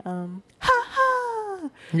had Ha Ha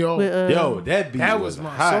Yo, with Yo, that beat that was my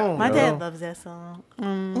hot. song. my yo. dad loves that song.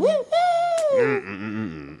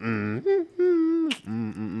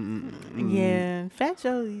 Yeah, Fat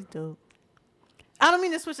Joe, he's dope. I don't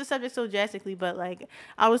mean to switch the subject so drastically, but like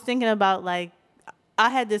I was thinking about like I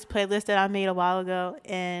had this playlist that I made a while ago,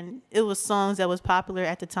 and it was songs that was popular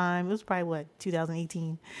at the time. It was probably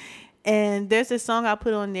 2018, and there's this song I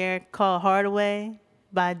put on there called "Hardaway"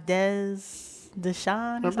 by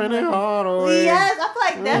Deshaun. or something like that. Yes, I feel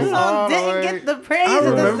like that song didn't get the praise I it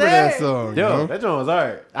remember that deserved. song. Yo, that joint was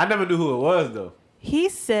alright. I never knew who it was though. He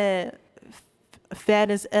said,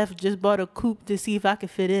 "Fat as F just bought a coupe to see if I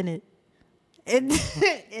could fit in it." And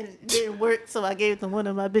it didn't work, so I gave it to one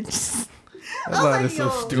of my bitches. That line is so yo.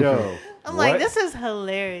 stupid. Yo, I'm what? like, this is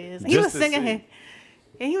hilarious. He Just was to singing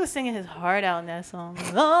see. he was singing his heart out in that song.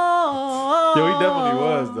 Oh, Yo, he definitely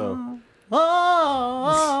was though.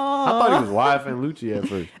 Oh, I thought he was wife and Lucci at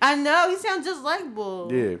first. I know he sounds just like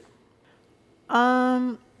Bull. Yeah.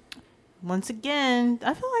 Once again,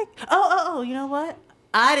 I feel like oh, you know what?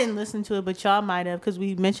 I didn't listen to it, but y'all might have because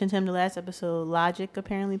we mentioned him the last episode. Logic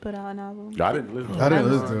apparently put out an album. I didn't listen to it. I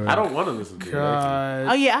didn't listen to it. I don't want to listen to it. God,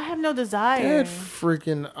 Oh yeah, I have no desire. that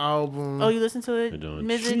freaking album. Oh, you listen to it, doing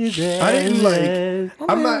Mizzy? I didn't like.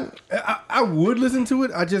 I'm not. I would listen to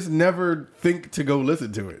it. I just never think to go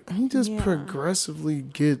listen to it. He just Yeah. progressively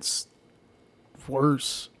gets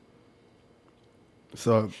worse.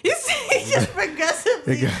 So You see, he just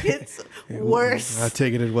progressively gets worse. I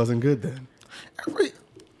take it wasn't good then.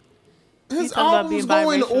 His talking about albums being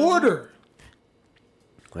go in biracial? order.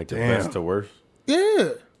 Like the Damn. best to worst. Yeah,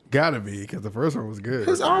 Gotta be because the first one was good.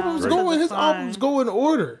 his albums Great. go in. His Fine. albums go in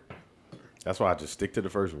order. That's why I just stick to the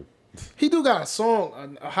first one. He do got a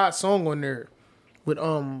song, a hot song on there with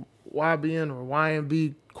YBN or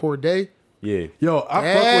YMB Corday. Yeah. Yo, I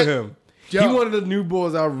That- fuck with him. Yo. He one of the new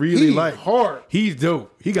boys I really He like. hard. He's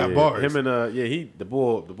dope. He got Yeah, bars. Him and he the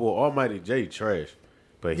boy Almighty J trash.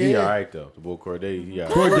 But he Yeah. alright though. The boy Corday, he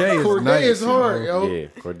alright. Corday is Corday nice. is hard, you know? yo. Yeah,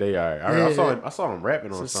 Corday alright. Yeah. I saw him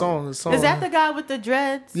rapping on It's a something. song. Is that the guy with the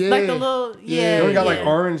dreads? Yeah. Like the little Yeah. Don't he got Yeah. like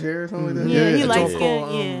orange hair or something like that? Yeah, he it's light all skin.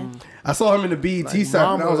 called, Yeah. I saw him in the BET like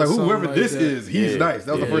side and I was like, Mama or whoever something this like that. is, he's Yeah. nice.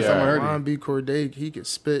 That was the Yeah, first time I yeah. heard him. YMB Corday, he can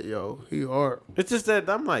spit, yo. He hard. It's just that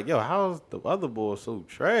I'm like, yo, how's the other boy so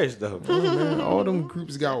trash though? Man, all them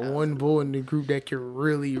groups got one boy in the group that can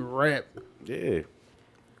really rap. Yeah.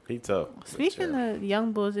 He tough. Speaking of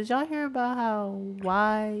young bulls, did y'all hear about how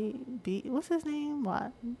what's his name?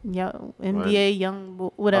 NBA young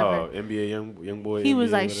bull, whatever. Oh, NBA young boy. He was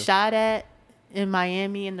NBA like whatever. shot at in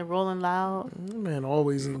Miami in the Rolling Loud, That man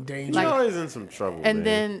always in danger. He always in some trouble. and man.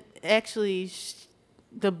 then actually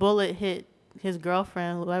the bullet hit his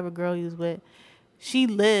girlfriend, whoever girl he was with. She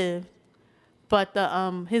lived, but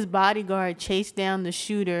the his bodyguard chased down the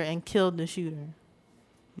shooter and killed the shooter.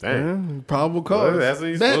 Damn. Yeah, probable Well, cause. that's what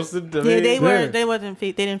he's That- supposed to do. Yeah, they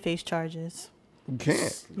yeah. didn't face charges. You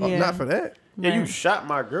can't. Yeah. Not for that. Yeah, you Right. shot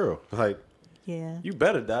my girl. Like, Yeah. you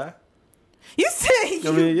better die. You say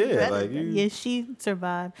I mean, yeah, better- like you- yeah, she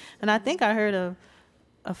survived, and I think I heard a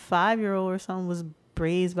 5-year-old or something was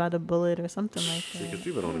grazed by the bullet or something like Because that.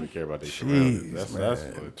 people don't even care about their surroundings. Jeez, That's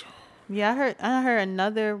man. what. Yeah, I heard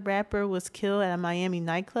another rapper was killed at a Miami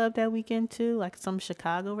nightclub that weekend too, like some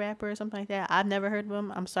Chicago rapper or something like that. I've never heard of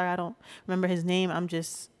him. I'm sorry, I don't remember his name. I'm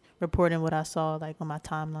just reporting what I saw like on my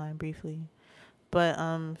timeline briefly. But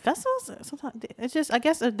festivals sometimes it's just I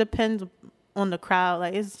guess it depends on the crowd.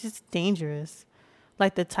 Like it's just dangerous.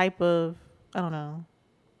 Like the type of I don't know.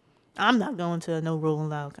 I'm not going to a no Rolling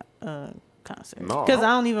Loud concert No. because I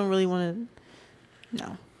don't even really want to.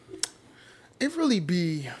 No. It really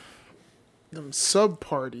be them sub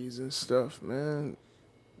parties and stuff, man.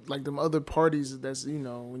 Like them other parties that's, you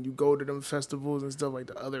know, when you go to them festivals and stuff, like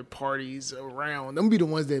the other parties around, them be the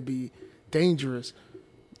ones that be dangerous.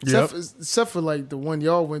 Except for like the one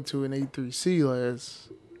y'all went to in A3C last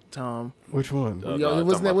time. Which one? No, Y'all, I'm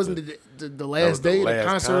wasn't talking that about the that last was day, the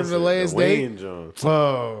concert of the last day? Wayne Jones.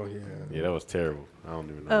 Oh, yeah. Yeah, that was terrible. I don't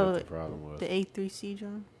even know Oh, what the problem was. The A3C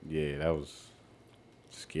John. Yeah, that was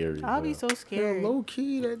scary. I'll be bro. so Yeah, scared. low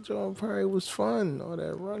key, that joint probably was fun. All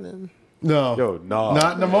that running. No. Yo, no.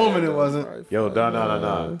 Not in the moment it wasn't. Probably Yo, fun.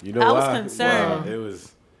 no. You know I why? was concerned.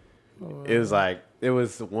 It was like it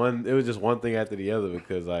was just one thing after the other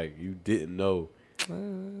because like you didn't know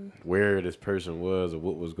where this person was or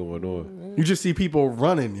what was going on. You just see people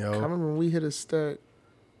running, I yo. remember when we hit a stack,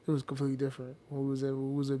 it was completely different. When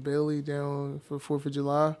we was at Bailey down for 4th of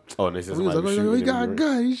July. Oh, and they said We was somebody like, was he got a shooting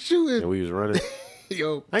gun, he's and shooting. we was running.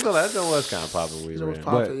 Yo, I ain't gonna lie, that was kind of popping when we it was ran.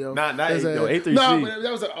 popping, But yo. not There's yo, a- A3C. No, but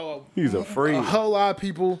that was He's afraid. a whole lot of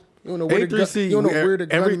people. You don't know where A3C, you don't know where the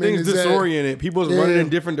gunman everything's is at. disoriented. People's Yeah. running in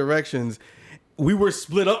different directions. We were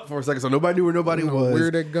split up for a second, so nobody knew where nobody You know was.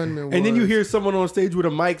 where that gunman was. And then you hear someone on stage with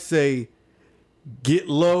a mic say, "Get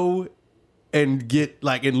low and get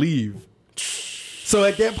like and leave." So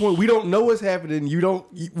at that point, we don't know what's happening. You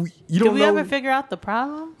don't Did know. we ever figure out the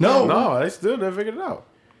problem? No, No, they still never figured it out.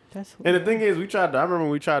 That's And the thing is, I remember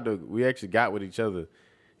we actually got with each other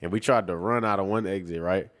and we tried to run out of one exit,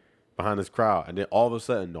 right? Behind this crowd. And then all of a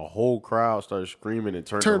sudden, the whole crowd started screaming and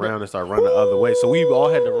turned Turned around and started running the other way. So we all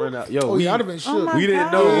had to run out. Yo, Oh, we, yeah, I'd have been shook. my we didn't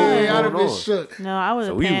God. know what was Yeah, I'd have going been on. shook. No, I would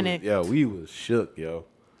So have panicked. we was shook, yo.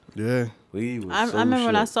 Yeah. We was I so remember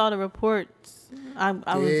when I shook. saw the reports. I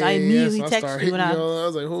Yeah, immediately so I texted started you when hitting I. y'all. I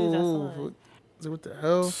was like, soon as I saw oh, it. what the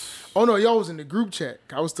hell? Oh no, y'all was in the group chat.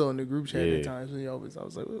 I was still in the group chat Yeah. at times when y'all was. I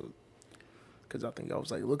was like, because I think y'all was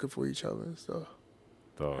like looking for each other and stuff.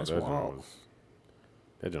 Dog, That's that wild.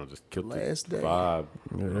 joint just killed Last the day. vibe.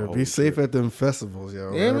 Yeah, the whole be safe trip. at them festivals, yo. Yeah,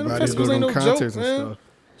 man, them Everybody festivals go to ain't them no concerts joke, and man. stuff.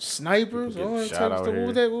 Snipers, People all getting that shot type of out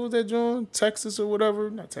stuff. here. What was that, John? Texas or whatever?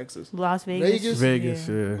 Not Texas. Las Vegas. Vegas,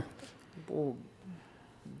 Yeah. yeah. Boy,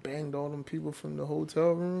 banged all them people from the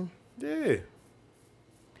hotel room. Yeah.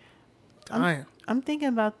 Damn. I'm thinking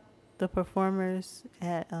about the performers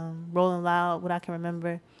at Rolling Loud. What I can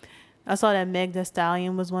remember, I saw that Meg Thee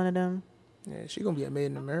Stallion was one of them. Yeah, she gonna be a Made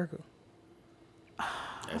in America,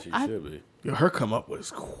 As she I- should be. Yo, her come up was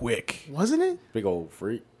quick. wasn't it? Big old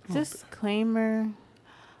freak. Disclaimer.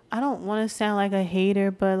 I don't want to sound like a hater,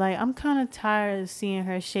 but like I'm kind of tired of seeing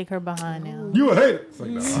her shake her behind now. You a hater? It's like,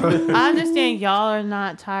 nah. I understand y'all are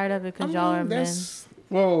not tired of it because y'all are men. that's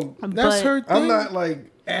Well, that's But her thing. I'm not like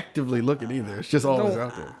actively looking either. It's just always Don't-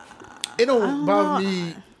 out there. It don't bother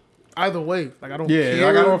me either way. Like I don't Yeah,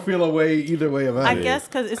 care. like I don't feel a way either way about I it. guess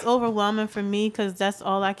because it's overwhelming for me because that's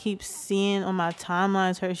all I keep seeing on my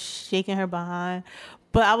timelines, her shaking her behind.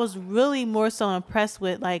 But I was really more so impressed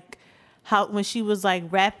with like how when she was like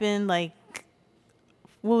rapping, like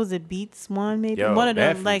what was it, Beats One maybe? Yo, one of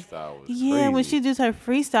that them, like freestyle was yeah, when crazy. she does her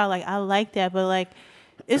freestyle, like I like that, but like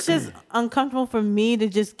it's just uncomfortable for me to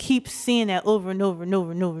just keep seeing that over and over and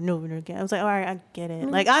over and over and over and over again. I was like, all right, I get it.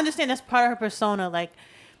 Like I understand that's part of her persona, like.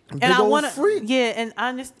 And Big I old want to, freak. yeah, and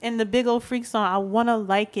I just and the big old freak song, I want to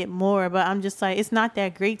like it more, but I'm just like, it's not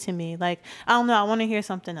that great to me. Like, I don't know, I want to hear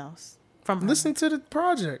something else from her. Listen to the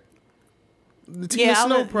project. The Tina Yeah,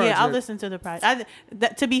 Snow project. I'll listen to the project.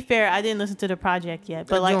 To be fair, I didn't listen to the project yet,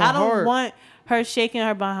 but That like, joint I don't hard. want her shaking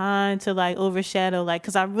her behind to like overshadow, like,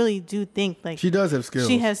 because I really do think like She does have skills.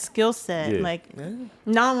 she has skill set. Yeah. Like, Yeah.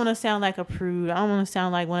 now I don't want to sound like a prude. I don't want to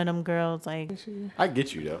sound like one of them girls. Like, I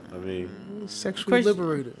get you though. I mean, Sexually course-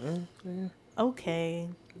 liberated. Yeah. okay,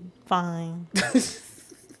 fine.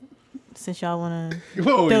 Since y'all want to.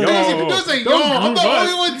 Whoa, Don't- yo. Don't say y'all. I'm the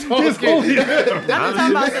only one talking. I'm just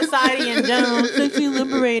talking about society in general. Sexually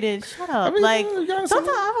liberated. Shut up. I mean, like you gotta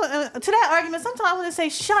sometimes to that argument, sometimes I want to say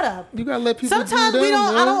shut up. You gotta let people Sometimes do we them,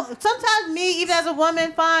 don't. man. I don't. Sometimes me, even as a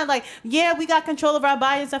woman, fine. Like yeah, we got control of our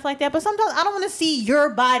body and stuff like that. But sometimes I don't want to see your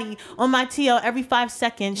body on my TL every 5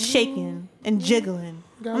 seconds shaking and jiggling.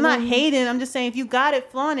 Got I'm not one. hating. I'm just saying if you got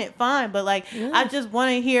it, flaunt it, fine. But like, I just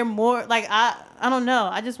want to hear more. Like I don't know.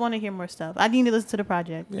 I just want to hear more stuff. I need to listen to the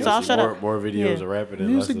project. So I'll see shut more, up. more videos Yeah. of rapping and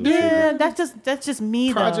Music lessons. there. Yeah, that's just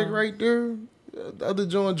me Project though. right there. The other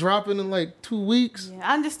joint dropping in like 2 weeks. Yeah,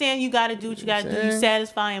 I understand you got to do what you got to do. You Saying.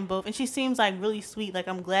 satisfying both, and she seems like really sweet. Like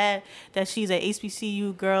I'm glad that she's a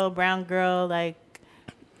HBCU girl, brown girl, like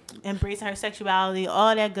embracing her sexuality,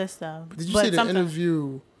 all that good stuff. Did you But see the sometimes-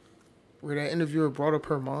 interview where that interviewer brought up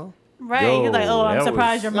her mom? Right? Yo, You're like, oh, I'm that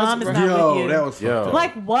surprised was- your mom is that's- not with Yo, you. that was Yo. fucked up.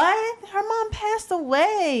 Like what? Her mom passed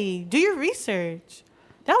away. Do your research.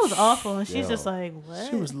 That was awful, and she's Yo. just like, what?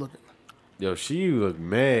 She was looking. Yo, she looked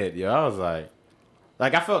mad. Yo, I was like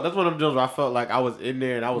I felt that's one of them deals where I felt like I was in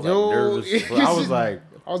there and I was Yo, like nervous. But I was like,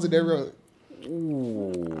 I was in there real.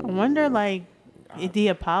 I wonder, like, did he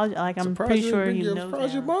apologize? Like, I'm pretty sure he knows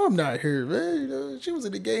surprised your that. mom not here, man. You know, she was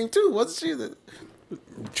in the game too, wasn't she?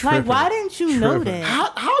 Like, why didn't you know that?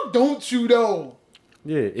 How don't you know?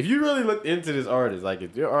 Yeah, if you really looked into this artist, like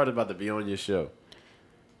if your artist about to be on your show,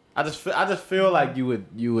 I just feel like you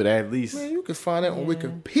would at least. Man, you can find that on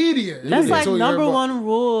Wikipedia. That's They like told you number everybody- one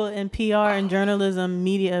rule in PR and journalism,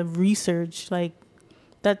 media research. Like,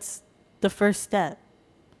 that's the first step.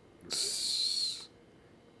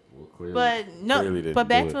 Well, clearly- But no, clearly didn't but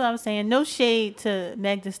back do to it. what I was saying. No shade to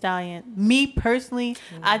Meg Thee Stallion. Me personally,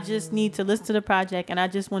 I just need to listen to the project, and I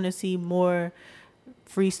just want to see more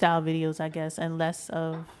freestyle videos, I guess, and less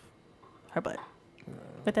of her butt.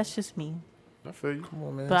 But that's just me. I feel you. Come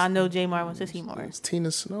on, man. But I know J Mar wants to see more. It's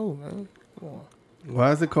Tina Snow, man. Come on.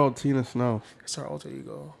 Why is it called Tina Snow? It's her alter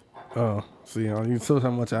ego. Oh, see, you saw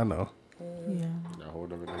how much I know. Yeah. I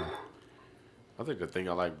hold everything. I think the thing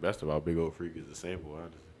I like best about Big Old Freak is the sample.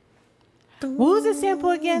 Honestly. What was the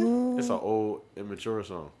sample again? It's an old immature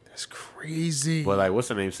song, That's crazy. but like, what's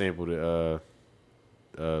the name sampled it?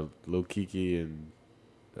 Lil Kiki and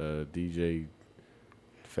DJ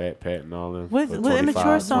Fat Pat and all them. What for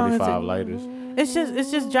immature song is 25 it? lighters. It's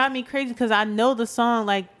just drive me crazy because I know the song,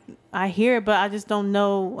 like I hear it, but I just don't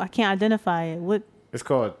know. I can't identify it. What? It's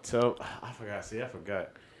called Tell. I forgot. See, I forgot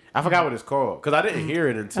what it's called because I didn't hear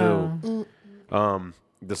it until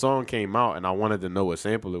the song came out, and I wanted to know what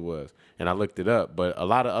sample it was, and I looked it up. But a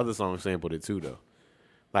lot of other songs sampled it too, though.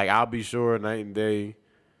 Like I'll Be Sure, Night and Day,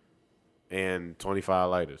 and 25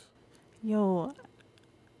 Lighters. Yo,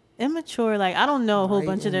 immature. Like I don't know a whole Night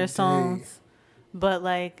bunch of their and Day. songs, but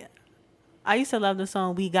like I used to love the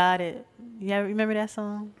song "We Got It." You ever remember that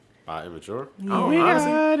song? Immature. Yeah.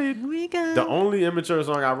 Honestly, We got the it. only immature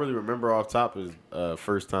song I really remember off top is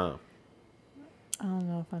First Time. I don't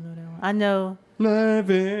know if I know that one. I know Remember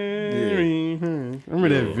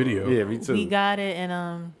that video? Yeah, me too. We Got It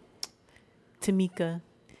and Tamika.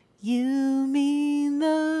 You mean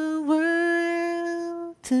the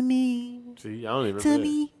world to me. See, I don't even remember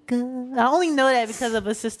that. Tamika. I only know that because of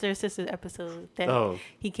a sister episode that Oh.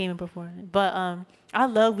 he came and performed. But I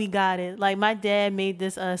love We Got It. Like my dad made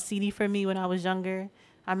this CD for me when I was younger.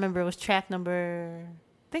 I remember it was track number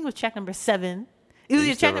 7. It was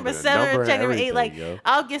You either still track number remember the 7 number or and track number 8. Like everything, yo.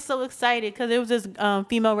 I'll get so excited because there was this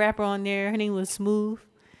female rapper on there. Her name was Smooth,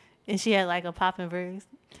 and she had like a popping verse.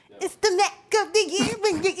 It's the neck of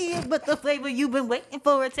the year, but the flavor you've been waiting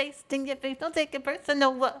for a taste in your face. Don't take it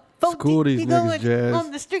personal. What? School these We niggas, going Jazz.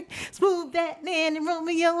 on the street, Smooth Batman and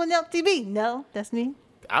Romeo and LTV. No, that's me.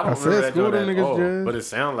 I don't I said remember that school joint them at niggas, all, Jazz. but it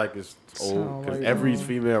sounds like it's old Sound because like, every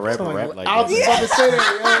female rapper rap like I was that. about to say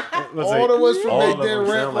that, yo. Let's All say the ones from all back of then them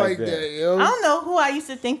rap sound like that, yo. I don't know who I used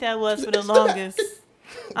to think that was for the longest.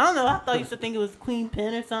 I don't know. I thought I used to think it was Queen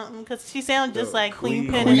Pen or something because she sounds just like Queen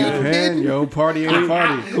Pen. Queen and, Pen. Pen, yo, party ain't a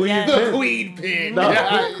party. Queen Yeah. The Queen Pin.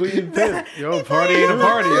 No, Queen Pen. Yo, party ain't a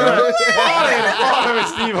party, yo.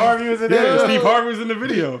 Steve Harvey was in there. Yeah, Steve Harvey was in the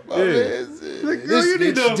video. This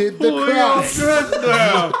bitch did the crowd.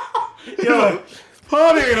 Yo,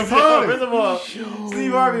 Party ain't a first of all,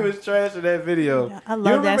 Steve Harvey was trash in that video. Yeah, I You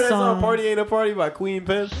love remember that song. "Party Ain't a Party" by Queen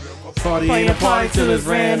Pen? Party ain't a party till it's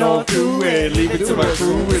ran all through and leave it to my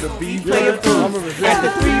crew with a beat play it through. After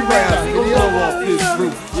 3 rounds, we gon' blow off this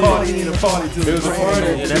roof. Party ain't a party till It it's was a ran party, all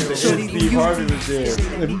and through. that's the Steve Harvey was there,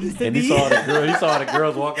 and he saw the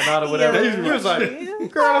girls walking out or whatever. He was like, "Girl, if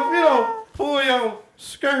you don't pull your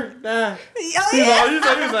skirt down," he looked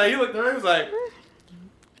around, he was like,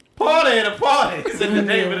 "Party ain't a party." It's in the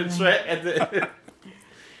name of the track.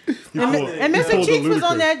 And Mr. Cheeks was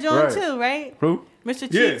on that joint Right. too, right? Who? Mr.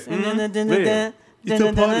 Yeah. Cheeks. And It's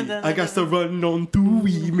a party. I got to run on through.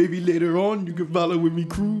 Maybe later on you can follow with me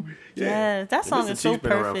crew. Yeah, that song Mr. is so Cheeks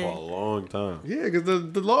been around perfect. for a long time. Yeah, because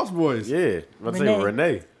the Lost Boys. Yeah, I'm Renee. saying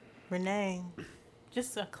Renee. Renee,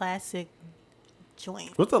 just a classic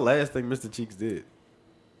joint. What's the last thing Mr. Cheeks did?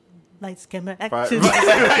 Like skimmer. Remix.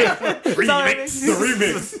 The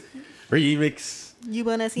remix. Remix. You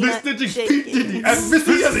wanna see Mr. my Cheeks, shake P. Diddy, it? and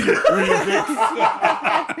Missy Elliott.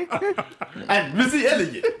 And Missy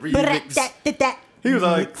Elliott. Remix. That. He was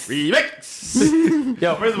like, remix.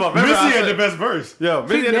 Yo, first of all, remember Missy I had said- the best verse. Yo,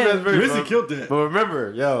 Missy had the best verse. Missy bro. killed that. But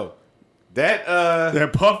remember, yo, that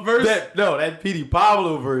That Puff verse? that Petey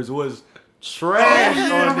Pablo verse was trash.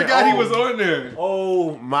 I on forgot there. he was on there.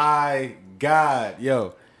 Oh my God,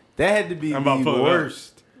 yo, that had to be I'm about to the pull it up.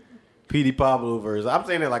 worst Petey Pablo verse. I'm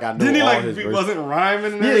saying it like I know Didn't he all like, his he verses. wasn't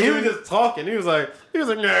rhyming? and Yeah, he was everything? just talking. He was like,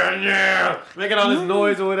 yeah, making all this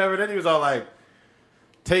noise or whatever. Then he was all like,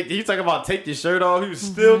 he talking about take your shirt off. He was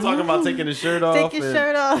still talking about taking his shirt off. Take your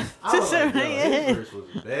shirt off. I was like, yo, his verse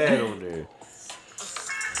was bad on there.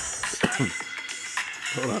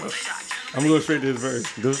 I'm going straight to his verse.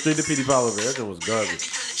 Go straight to Petey Pablo, man. That joint was garbage.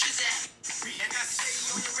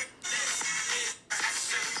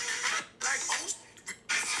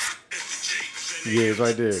 Yeah, it's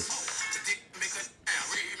right there.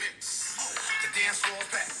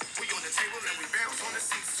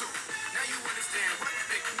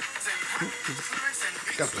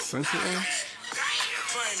 Got the sensor on.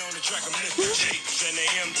 On the track of Mr. Jakes and the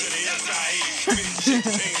M to the SIE.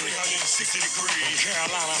 360 degrees.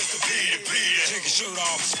 Carolina, Mr. Peter. Take your shirt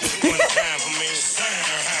off. One time for me.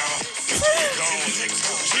 Center house.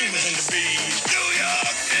 Dreamers in the beat. New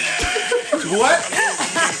York City. What?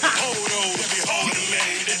 Hold on. Be holding me.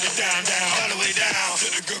 Down, all the way down to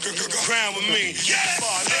the ground with me. Yes.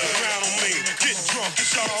 Around on me. Get drunk.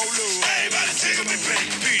 It's all loose. Everybody tickle me,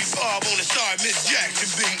 baby. Beat Bob on the start. Miss Jackson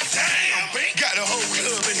beat. Damn. Got the whole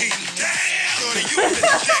club in heat. Damn. Shorty, you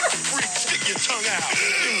Miss Jackson freak. Stick your tongue out.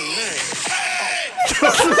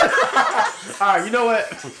 All right, you know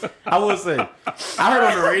what? I will say, I heard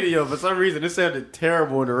on the radio for some reason it sounded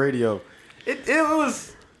terrible on the radio. It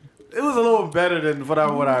was a little better than what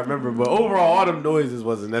I remember, but overall, all them noises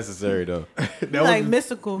wasn't necessary though. Like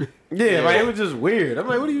mystical. Yeah, like it was just weird. I'm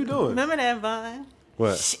like, what are you doing? Remember that Vine?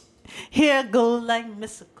 What? Here go like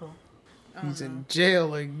mystical. He's in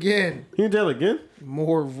jail again. You in jail again?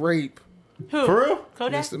 More rape. Who? For real?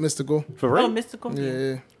 Kodak? Mr. Mystical. For real? Oh, mystical.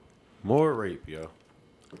 Yeah. More rape, yo.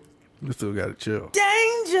 We still gotta chill.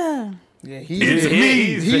 Danger. Yeah, he's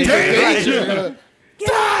He's danger. Danger.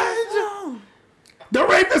 The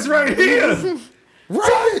rapist right here. Rape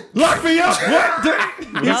it. Lock me up.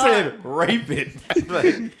 What? He said rape it.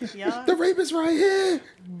 Like, Y'all? The rapist right here.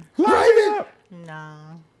 Rape it.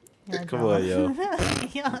 Nah. come on, yo.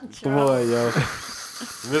 Y'all Come on, yo.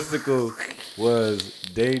 Mystical was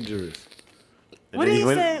dangerous. And What then did he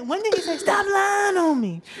went- say? When did he say, stop lying on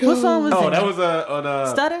me? What song was Oh, that? that was on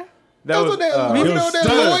Stutter? That was that. You know that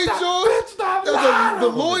Stutter. Lloyd joy. That was the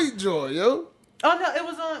Lloyd joy, yo. Oh, no, it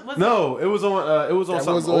was on. Was No, it was on That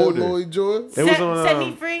something was older. Lloyd joy. It was on Set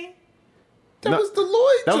Me Free? That No. was the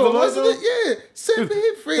Lloyd That was joy, the Lloyd wasn't joy? it? Yeah. Set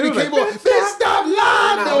me free. it It was came like, on. Bitch, stop lying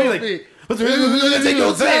Nah, on we like, me. what's the- Take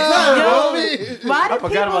your time, Yo, homie. why do I forgot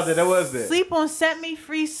people about that. That was that. sleep on Set Me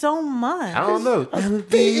Free so much? I don't know.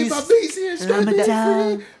 Beating my beats and set I'm me a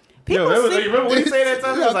dog. free. People Yo, that was, sleep. remember when he said that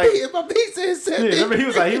time? He was like, Beating my beats and set yeah, me remember he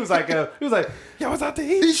was free. like, yo, what's out to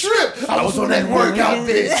He eat? shrimp. I was on that workout,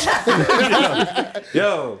 bitch.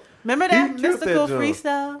 Yo. Remember that He killed mystical that joint.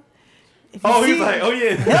 freestyle? If you Oh, he's see- like, oh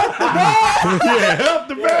yeah. Help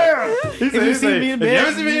the bear. He said, you see me in the "Have you bear-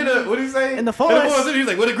 ever seen me in the, what did he say? in the forest." He was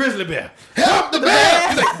like, with a grizzly bear. Help the bear.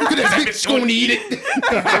 He's like, look at that bitch gonna eat it.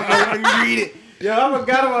 Eat it. Yo, I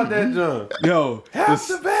forgot about that, John. Yo, Help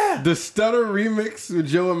the bear. the Stutter remix with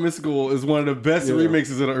Joe and Mystical is one of the best Yeah.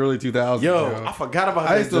 remixes of the early 2000s. Yo, I forgot about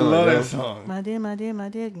that. I used to John, love yo. that song. My dear, my dear, my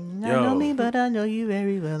dear, you not Yo. know me, but I know you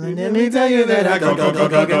very well. And Let me tell you that I go, go, go,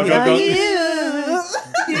 go, go, go, go. Yeah.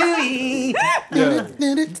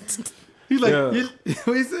 He's like, Yeah.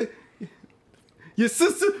 what he say? Your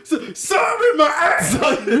sister serving my ass.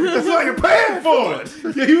 That's why you're paying for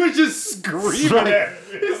it. Yeah, he was just screaming Right. at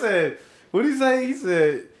He said, what did he say? He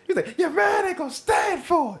said, your man ain't gonna stand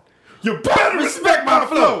for it. You better respect my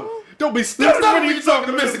flow. Don't be stuttering when you talking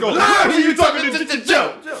to Mystical. Lie when you talking to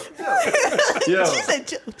Joe. Yo, She said,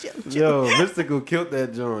 chill, chill, chill. yo, Mystical killed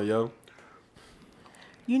that John, yo.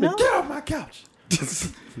 You know, Get off my couch.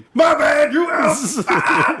 My bad, you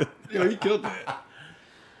out. Yo, he killed that.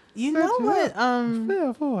 you know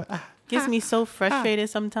what gets me so frustrated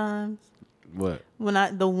sometimes? What?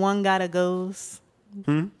 When the one gotta goes.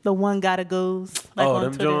 The one gotta goes. Like Oh, on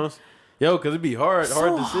them Twitter. Johns? Yo, because it'd be hard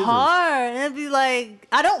So decisions. hard. It'd be like,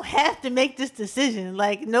 I don't have to make this decision.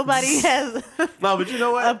 Like, nobody has No, but you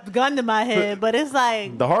know a what? gun to my head. But it's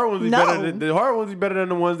like, The hard ones be No. better. The hard ones be better than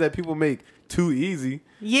the ones that people make too easy.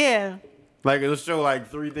 yeah. Like it'll show like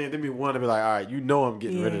three things. Then be one to be like, all right, you know I'm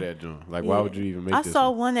getting rid of Yeah. that John. Like, why would you even make I this? saw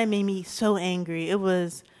one? one that made me so angry. It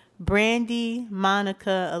was Brandy,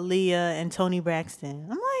 Monica, Aaliyah, and Tony Braxton.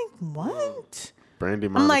 I'm like, what? Brandy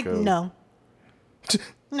I'm like, Monaco. no.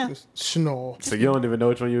 No. Snore. So you don't even know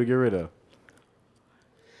which one you would get rid of.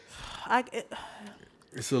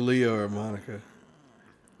 It's Aaliyah or Monica.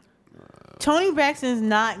 Tony Braxton's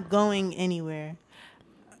not going anywhere.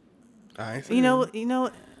 I ain't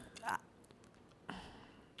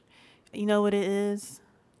You know what it is?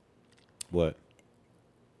 What?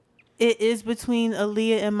 It is between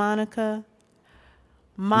Aaliyah and Monica.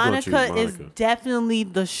 gonna choose Monica is Monica. definitely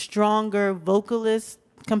the stronger vocalist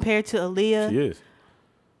compared to Aaliyah. She is.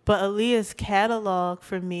 But Aaliyah's catalog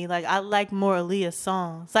for me, like I like more Aaliyah's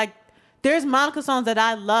songs. Like there's Monica songs that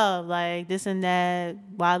I love, like This and That,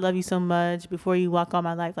 Why I Love You So Much, Before You Walk All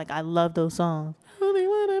My Life. Like, I love those songs.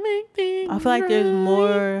 I feel like there's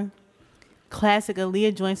more classic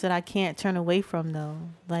Aaliyah joints that I can't turn away from, though.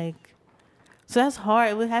 Like, so that's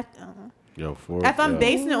hard. It would have to, Yo, if I'm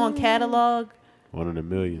basing it on catalog, 1 in a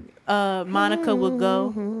million. Monica would go.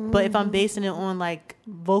 But if I'm basing it on, like,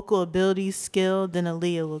 vocal ability, skill, then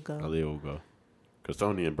Aaliyah will go. Aaliyah will go. Because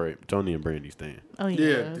Tony and Brandy stand. Oh, Yeah,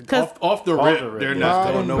 yeah. Because off the Off rip, the rip, they're yeah.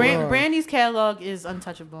 not going nowhere. Brandy's catalog is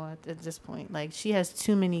untouchable at this point. Like, she has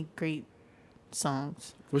too many great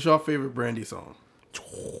songs. What's your favorite Brandy song?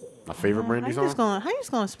 My favorite Brandy song? How you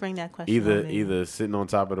just gonna spring that question? on me? Either Sitting on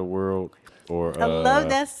Top of the World or... I love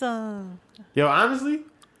that song. Yo, honestly,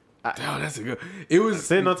 Oh, that's a good. It was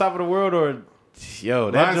Sitting on Top of the World or... Yo,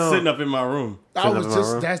 that mine's joint- Sitting Up in My Room. I Sitting was Up in My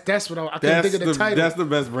just Room. that's what I couldn't think of the title. That's the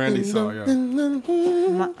best Brandy song. Yo.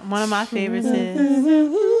 One of my favorites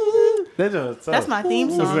is That joint's tough. that's my theme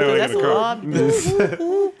song. Sound like That's in the all.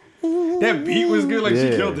 That beat was good. Like she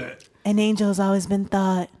Yeah. killed that. An angel's always been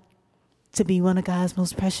thought to be one of God's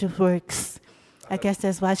most precious works. I guess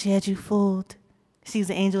that's why she had you fooled. She's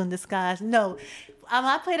an angel in disguise. No,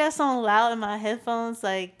 I play that song loud in my headphones.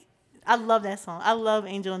 Like, I love that song. I love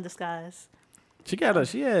Angel in Disguise. She had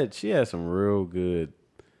some real good...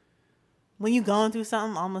 When you going through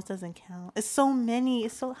something, almost doesn't count. It's so many.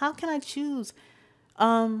 It's so. How can I choose?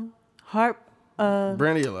 Brandy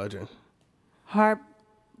a legend.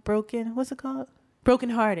 Heartbroken. What's it called?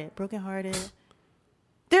 Brokenhearted.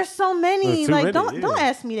 There's so many. There's too Like, many, don't yeah.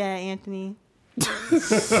 ask me that, Anthony.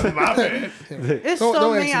 My bad. It's Don't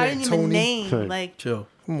so ask many me I that, didn't even Tony. name. Like, Chill.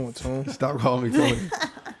 Come on, Tone. Stop calling me Tony.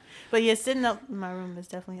 but yeah, sitting up in my room is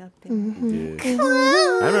definitely up there. Yeah.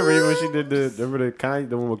 I remember even when she did the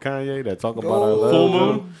one with Kanye that talk about our love. Full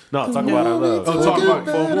Moon? No, talk about our love. Oh, talk about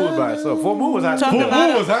Full Moon by itself. Full Moon was hot. Talk too. about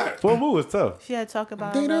Who was that? Full Moon was tough. She had to talk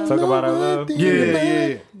about. Talk about our love.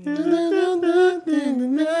 Yeah.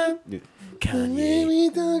 Kanye.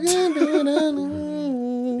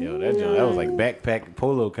 Yo, that was like backpack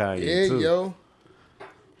polo Kanye Yeah, too. yo.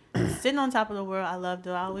 Sitting on Top of the World, I loved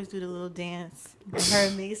her. I always do the little dance. Her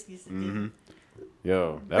and Mace used to do.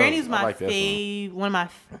 Yo, Brandy's I my like that song. fave, one of my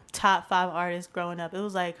top 5 artists growing up. It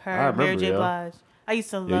was like I her, remember, Mary J. yo. Blige. I used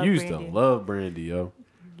to love Yeah, you used Brandy. to love Brandy, yo.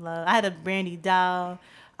 Love. I had a Brandy doll.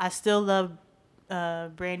 I still love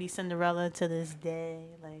Brandy Cinderella to this day.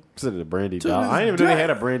 Like, Consider the Brandy doll. I didn't even know they had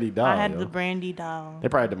a Brandy doll. I had yo. the Brandy doll. They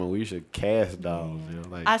probably had the Moesha cast dolls. Yo.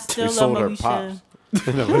 Like, I still they love sold her Moesha. pops.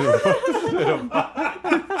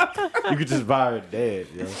 You could just buy her dad,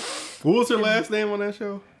 yo. What was her last name on that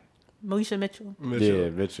show? Moesha Mitchell. Yeah,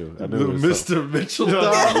 Mitchell. I The knew it was Mr. Mitchell something.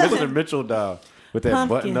 doll. Mr. Mitchell doll with that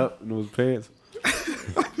Pumpkin. button up in those pants.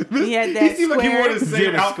 He had He that seemed like he wore the square,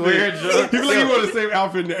 same Yeah, outfit. square jump. He was like he wore the same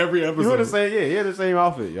outfit in every He had the episode. same, he had the same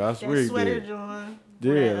outfit, yo. I swear that he sweater did. joint.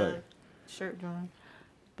 Yeah, that, like- shirt joint.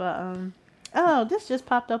 But oh, this just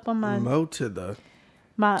popped up on my Mo to the. E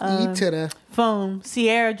to the. phone.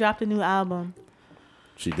 Sierra dropped a new album.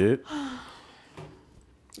 She did.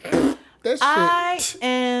 That shit. I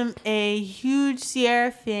am a huge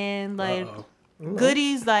Sierra fan. Like,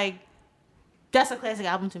 Goodies, like, that's a classic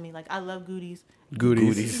album to me. Like, I love Goodies.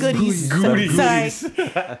 Goodies. Goodies. Goodies. Sorry.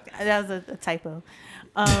 That was a typo.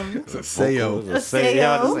 It's a Sayo.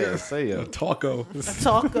 Yeah, I had to say a Sayo. Taco.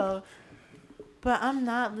 Taco. But I'm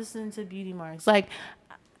not listening to Beauty Marks. Like,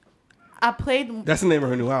 I played. That's the name of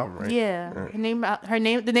her new album, right? Yeah, the name of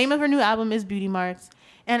her new album is Beauty Marks,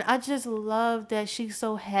 and I just love that she's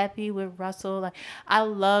so happy with Russell. Like, I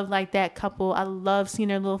love like that couple. I love seeing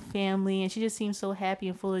their little family, and she just seems so happy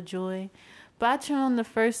and full of joy. But I turn on the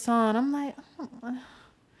first song, I'm like,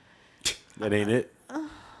 That ain't it,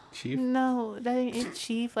 Chief. no, that ain't it,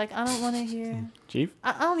 Chief. Like, I don't want to hear. Chief.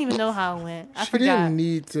 I don't even know how it went. I She forgot. didn't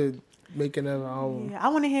need to make another album. Yeah, I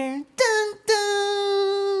want to hear dun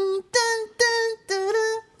dun dun dun dun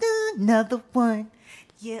dun dun. Another one.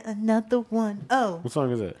 Yeah, another one. Oh. What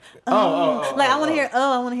song is that? Like, I want to hear,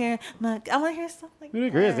 I want to hear stuff like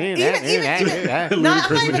that. I'm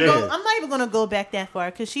not even gonna go back that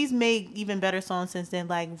far because she's made even better songs since then,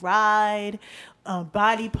 like Ride,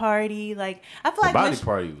 Body Party. Like, I feel like Body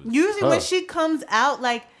Party was usually when tough. she comes out,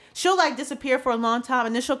 like, she'll like disappear for a long time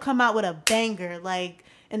and then she'll come out with a banger, like,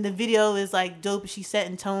 and the video is like dope. She's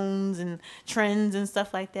setting tones and trends and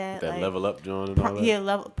stuff like that. That like, Level Up joint and all that.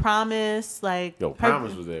 yeah, Promise. Like, Yo,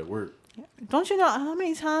 Promise was at work. don't you know how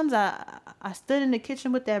many times I stood in the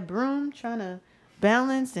kitchen with that broom trying to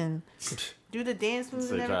balance and do the dance moves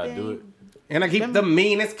So and you try to everything? do it. And I keep the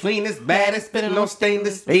meanest, cleanest, baddest, spitting on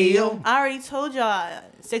stainless steel. I already told y'all,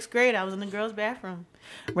 6th grade, I was in the girls' bathroom.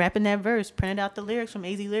 rapping that verse, printed out the lyrics from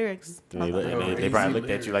AZ Lyrics. And they probably looked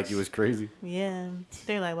at you like you was crazy. Yeah,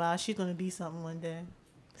 they're like, wow, she's gonna be something one day.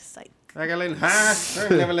 Psych. I gotta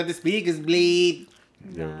never let the speakers bleed.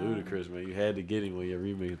 Yo, Ludacris, man, you had to get him with your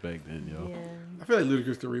remix back then, yo. Yeah. I feel like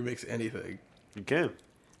Ludacris can remix anything. You can.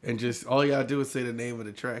 And just all you gotta do is say the name of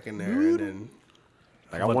the track in there, and then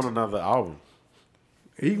Like, I want another album.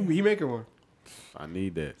 he making one. I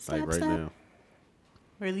need that, Stop, like, right stop. now.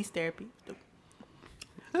 Release therapy.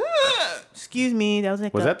 Excuse me, that was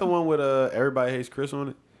like Was that the one with Everybody Hates Chris on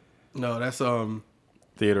it? No, that's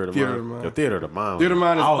Theater of the Theater of the Mind. Mind. Yo, Theater of the Mind. Theater of the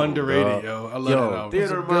Mind is Album, underrated, dog. yo. I love that album. Theater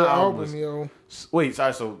It's a of the good Mind album, yo. Wait,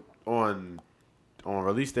 sorry. So on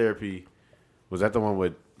Release Therapy, was that the one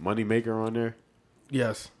with Moneymaker on there?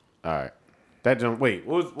 Yes. All right. That jump. Wait,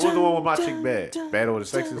 what was the one with My Chick Bad? Bad or the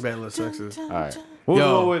Sexes? Bad Little Sexes. All right. What was Yo.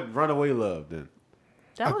 the one with Runaway Love then?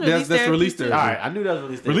 That was That's Release Therapy. All right, I knew that was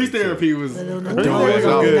Release Therapy. Release Therapy was Little dope Release girl, Therapy as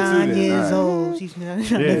was hell. good, too, 9 then. years Alright. old. She's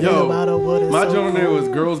not Yo, about her water. My joint there was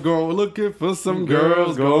girls going looking for some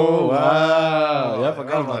girls going wild. Yeah, I forgot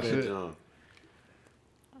That was about my that shit. jump.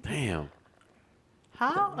 Damn.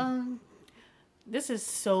 How this is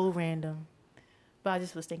so random, but I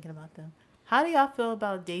just was thinking about them. How do y'all feel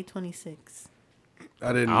about Day 26?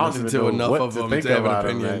 I didn't I don't listen even to know enough what of to them think to have an about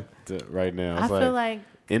 'em opinion. right now. I It's feel like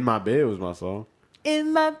In My Bed was my song.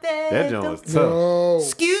 in my bed. That jump was tough. No.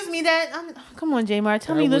 Excuse me, come on, J Mar.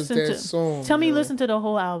 Tell That me was listen that to song, tell me yo. listen to the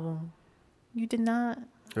whole album. You did not.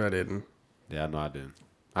 I didn't. Yeah, I know I didn't.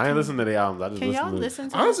 I ain't listen to the albums. I just Can y'all listened to listen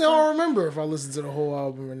to Honestly, this I song? don't remember if I listened to the whole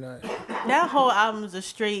album or not. That whole album is a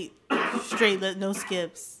straight no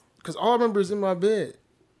skips. Because all I remember is In My Bed.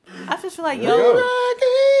 I just feel like There you y'all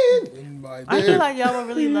Rockin' in my I feel bed. like y'all would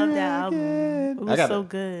really love that album. It was so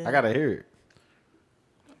good. I gotta hear it.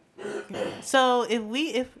 So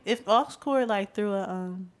if Oxcord like threw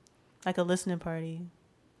a like a listening party,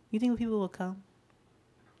 you think people would come?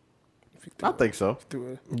 I think so.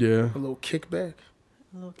 Do Yeah. a little kickback.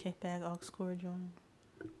 A little kickback Oxcord joint.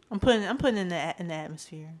 I'm putting in the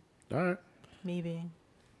atmosphere. All right. Maybe.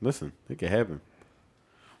 Listen, it can happen.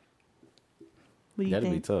 What do you That'd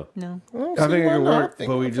be think? tough. No. I don't I see think it why can not. work,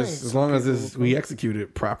 but we just as long as we execute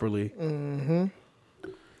it properly.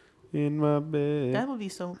 In my bed. That would be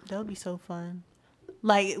so fun.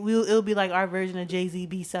 Like it'll be like our version of Jay-Z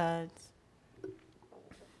B-sides.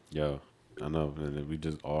 Yo, I know. And then we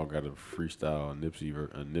just all got to freestyle a Nipsey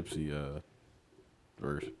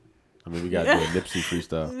verse. I mean, we got to do a Nipsey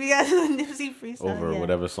freestyle We got a Nipsey freestyle over yeah.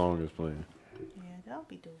 whatever song is playing. Yeah, that would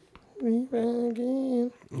be dope.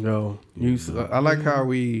 No, I like how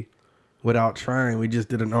we, without trying, we just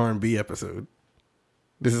did an R&B episode.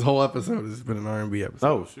 This whole episode has been an R&B episode.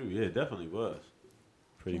 Oh shoot, yeah, it definitely was.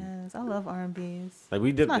 Pretty Yes, I love R&B's. like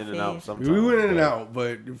we dipped my in and out fave. sometimes. We went in and but- out,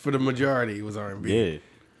 but for the majority, it was R&B. Yeah.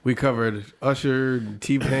 We covered Usher,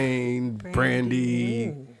 T-Pain,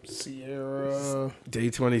 Brandy, Sierra. Day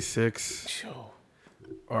 26, Yo.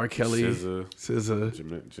 R. Kelly, SZA. SZA.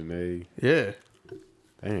 Janae. Yeah.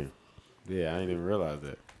 Damn. Yeah, I ain't even realize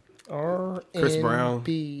that. Chris Brown.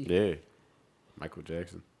 Yeah. Michael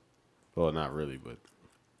Jackson. Well, not really, but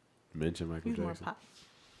mention Michael He's more Jackson. pop.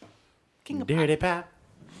 King of Dirty Pop. pop.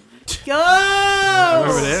 Yo!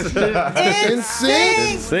 Remember that shit?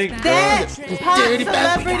 NSYNC. Sync, That pop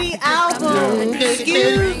celebrity album.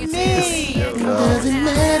 Excuse me. Doesn't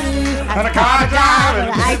matter. I got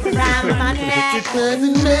a ice around my neck.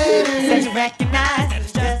 Doesn't matter. Said you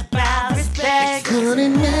recognize just about respect.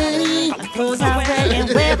 Doesn't matter. Who's I wearing,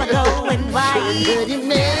 where I go, and why? Doesn't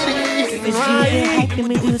matter. It's you that hyping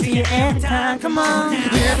me to see it every time. Come on.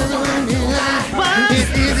 What? It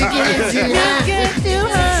is against you. You get too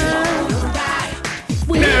high.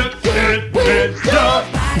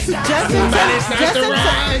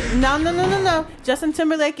 No. Justin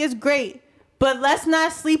Timberlake is great, but let's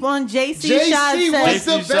not sleep on JC JC was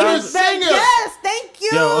the JC better Chasez. singer. Yes, thank you.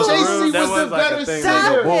 Yo, JC that was the like a better thing. singer.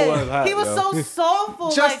 Like, what was hot, He was yo. so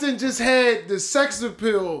soulful. Justin just had the sex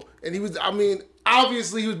appeal, and he was. I mean,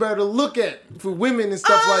 obviously, he was better to look at for women and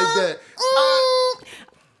stuff like that.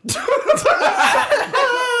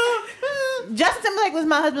 Justin Timberlake was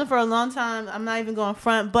my husband for a long time. I'm not even going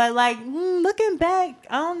front, but like looking back,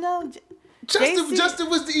 I don't know. Justin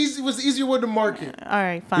was the easier one to market. All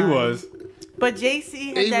right, fine. He was. But JC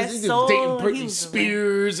had He that was soul. dating he Britney was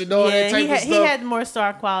Spears and all that yeah, type he of had, stuff. he had more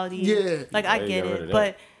star quality. Yeah. like I Yeah, get he got rid it, of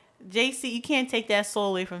but JC, you can't take that soul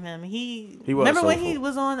away from him. He was remember when soulful. he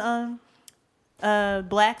was on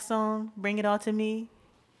Black song, "Bring It All to Me,"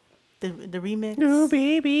 the remix. Oh,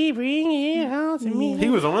 baby, bring it out to me. He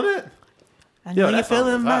was on it? I know Yo, you're that song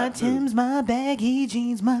feeling was my hot, too. Timbs, my baggy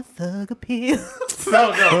jeans, my thug appeal.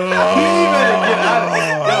 No. He better get out of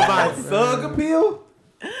here. Yo, my thug appeal?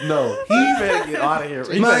 No, he better get out of here.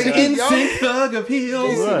 He My better get- instinct thug appeal.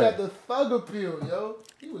 JC What? got the thug appeal, yo.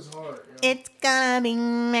 He was hard, yo. It's gonna be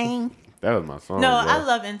me. That was my song. No, bro. I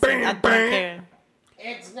love NSYNC. I don't care.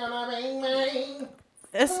 It's gonna be me.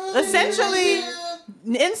 It's essentially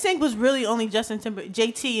NSYNC was really only Justin Timberlake,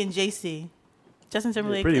 JT and JC. Justin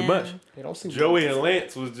Timberlake. pretty and- much. Hey, don't sleep Joey and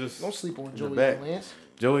Lance was just Don't sleep on the Joey back. and Lance.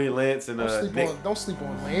 Joey and Lance and Nick. Don't sleep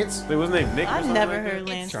on Lance. Wait, what's his name? Nick. or I've something never like heard that?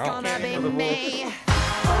 Lance. Gonna be Other boy. me.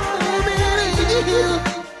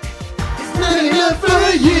 It's not enough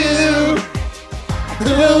for you.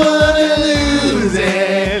 Don't wanna lose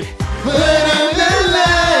it, but I'm not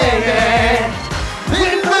like that.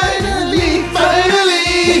 Then finally,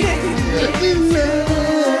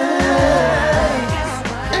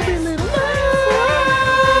 Every little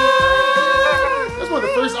That's one of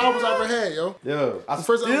the first albums I ever had, yo. Yo, I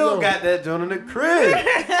first still album. got that joint in the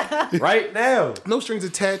crib right now. No Strings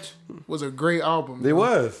Attached was a great album. It yo.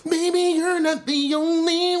 was. Baby, you're not the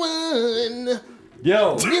only one.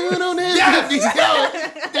 Yo, You don't have to. Yo,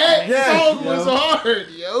 that Yes, song yo. was hard,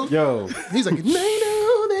 yo. yo. He's like, I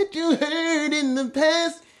know that you heard in the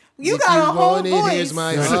past. You If got a whole want it, voice. here's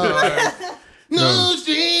my heart. No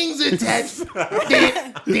strings attached.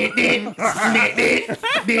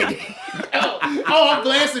 Oh, I'm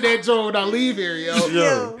blasting that joint when I leave here, yo.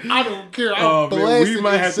 Yo. I don't care. I'm oh man, blasting we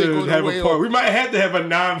might have that to on the have way a part. home. We might have to have a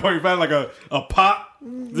 9.5, like a pop.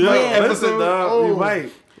 Yo, Yeah. listen, dog. Oh. You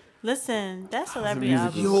might. Listen, that celebrity music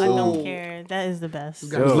album, is I so- don't care. That is the best. Yo.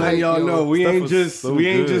 Just letting y'all Yo, know we stuff ain't was just so we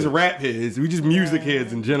ain't good. just rap heads. We just music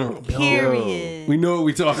heads in general. Period. We know what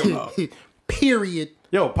we talking about. Period.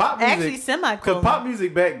 Yo, pop music. Actually, semi Cause pop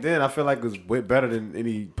music back then, I feel like was way better than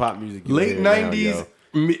any pop music. you Late hear now, '90s,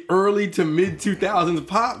 yo. early to mid 2000s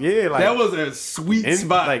pop. Yeah, like- that was a sweet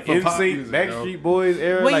spot like for pop NSYNC, music. Backstreet Boys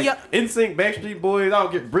era, When like you- NSYNC, Backstreet Boys. I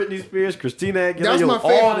would get Britney Spears, Christina Aguilera, That was yo, my all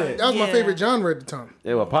favorite. that. That was my Yeah. favorite genre at the time.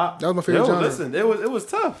 It was pop. That was my favorite Yo, genre. listen, it was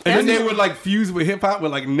tough. And then they would like fuse with hip hop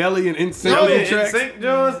with like Nelly and NSYNC Yo, on the the tracks. NSYNC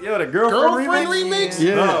Jones, yo, the girlfriend, Girlfriend remix. remix?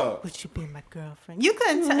 Yeah. Dog. Would you be my girlfriend? You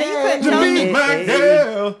couldn't tell. You couldn't To tell be me. my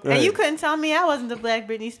girl. And you couldn't tell me I wasn't the Black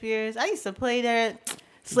Britney Spears. I used to play that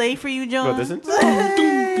 "Slave for You" Yo, Jones. listen.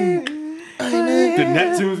 The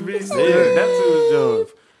Neptunes beat. Yeah, that's who Jones.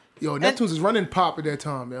 Yo, Neptunes is running pop at that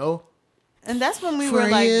time, yo. And that's when we For were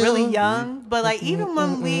like you. really young. But like even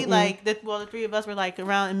when we like the three of us were like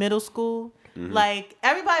around in middle school, like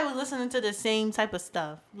everybody was listening to the same type of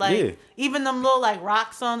stuff. Like Yeah. even them little like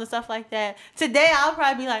rock songs and stuff like that. Today I'll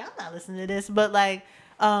probably be like, I'm not listening to this, but like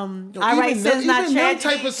Yo, I write even Sins Not them type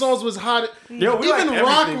Tragedy. of songs was hot. Yo, we Even like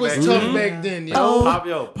rock everything was back tough then. back then, yo. Oh, Pop,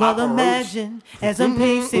 yo, well, Papa Roach. imagine as I'm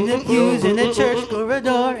pacing the pews in the church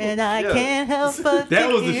corridor, and I Yeah. can't help but That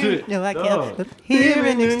to was the hear, shit. No, I Dog. can't help but hear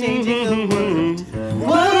and exchanging of words.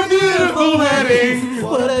 What a beautiful wedding.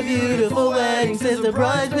 What a beautiful wedding, says the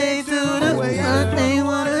bridesmaid to the nothing.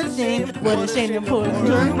 What a shame, what a shame the poor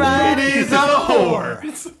bride Is a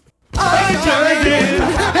whore. I tried it.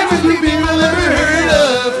 Every people ever heard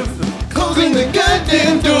of. Closing the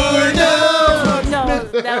goddamn door now. No,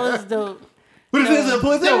 that was dope. But it is a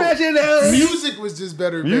pussy Yo, rational. Music was just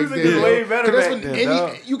better Music back then. is yo. way better 'Cause that's back when then, any-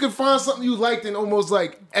 dog. you can find something you liked in almost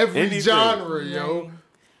like every Anything. genre, yo.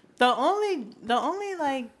 The only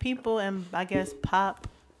like people in I guess pop,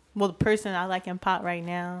 well the person I like in pop right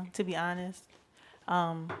now, to be honest,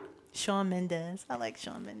 Shawn Mendes. I like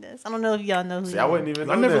Shawn Mendes. I don't know if y'all know who See, he I is. wouldn't even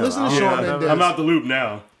know I never that. listened to I don't Shawn know. Mendes. I'm out the loop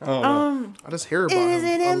now. I don't know. I just hear about Is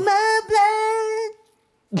it him. in my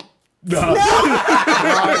blood?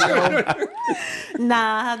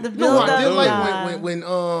 Nah, I have to No, build I did up. like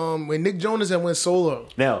Nah. when Nick Jonas had went solo.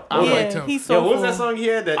 Now, I yeah, liked him. he's so yo, what was cool. that song he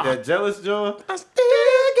had? That Jealous Joe? I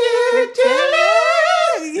still get jealous.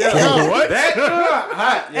 Yo, what? That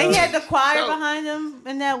hot. Yo. And he had the choir behind him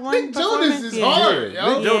in that one Nick Jonas performance. is Yeah. hard, Yeah,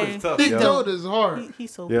 yo. Nick Jonas is tough, Nick yo. Jonas is hard.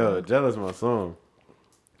 He's so Yo, cool. Jealous my song.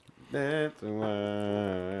 That's why.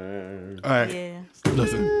 All right. Yeah.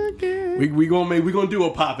 Listen, we gonna do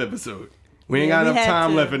a pop episode. We ain't Yeah, got we enough have time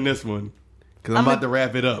to. left in this one because I'm I'ma- about to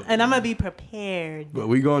wrap it up. And I'm gonna be prepared. But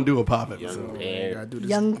we gonna do a pop episode. You gotta do this.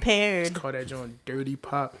 Young paired. Call that joint dirty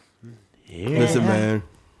pop. Listen, man,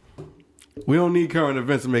 we don't need current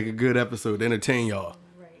events to make a good episode to entertain y'all.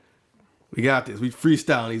 Right. We got this. We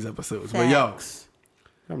freestyle these episodes. But y'all, Facts.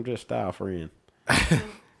 I'm just style friend.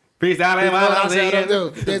 freestyle ain't what I'm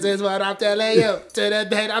saying. This is what I'm telling you. To the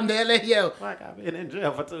bed, I'm telling you. Like I've been in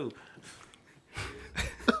jail for 2.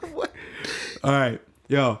 All right,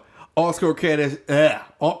 yo, Aux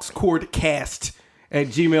Court Cast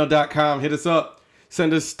 @gmail.com. Hit us up.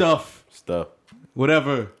 Send us stuff.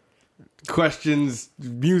 Whatever. Questions,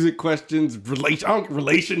 music questions,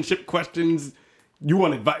 relationship questions. You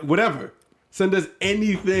want advice, whatever. Send us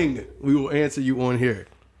anything. We will answer you on here.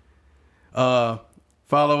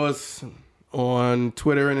 Follow us on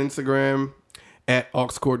Twitter and Instagram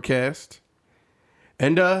 @AuxCordCast.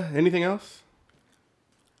 And anything else?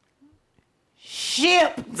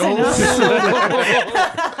 Ship.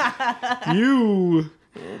 You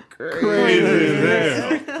crazy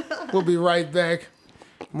there. We'll be right back.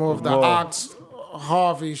 More of the Ox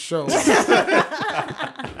Harvey Show.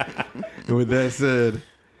 And with that said,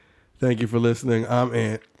 thank you for listening. I'm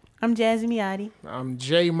Ant. I'm Jazzy Miotti. I'm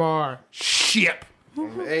J-Mar. Ship.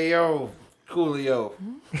 Hey, yo. Coolio.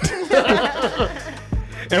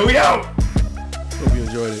 And we out. Hope you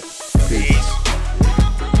enjoyed it.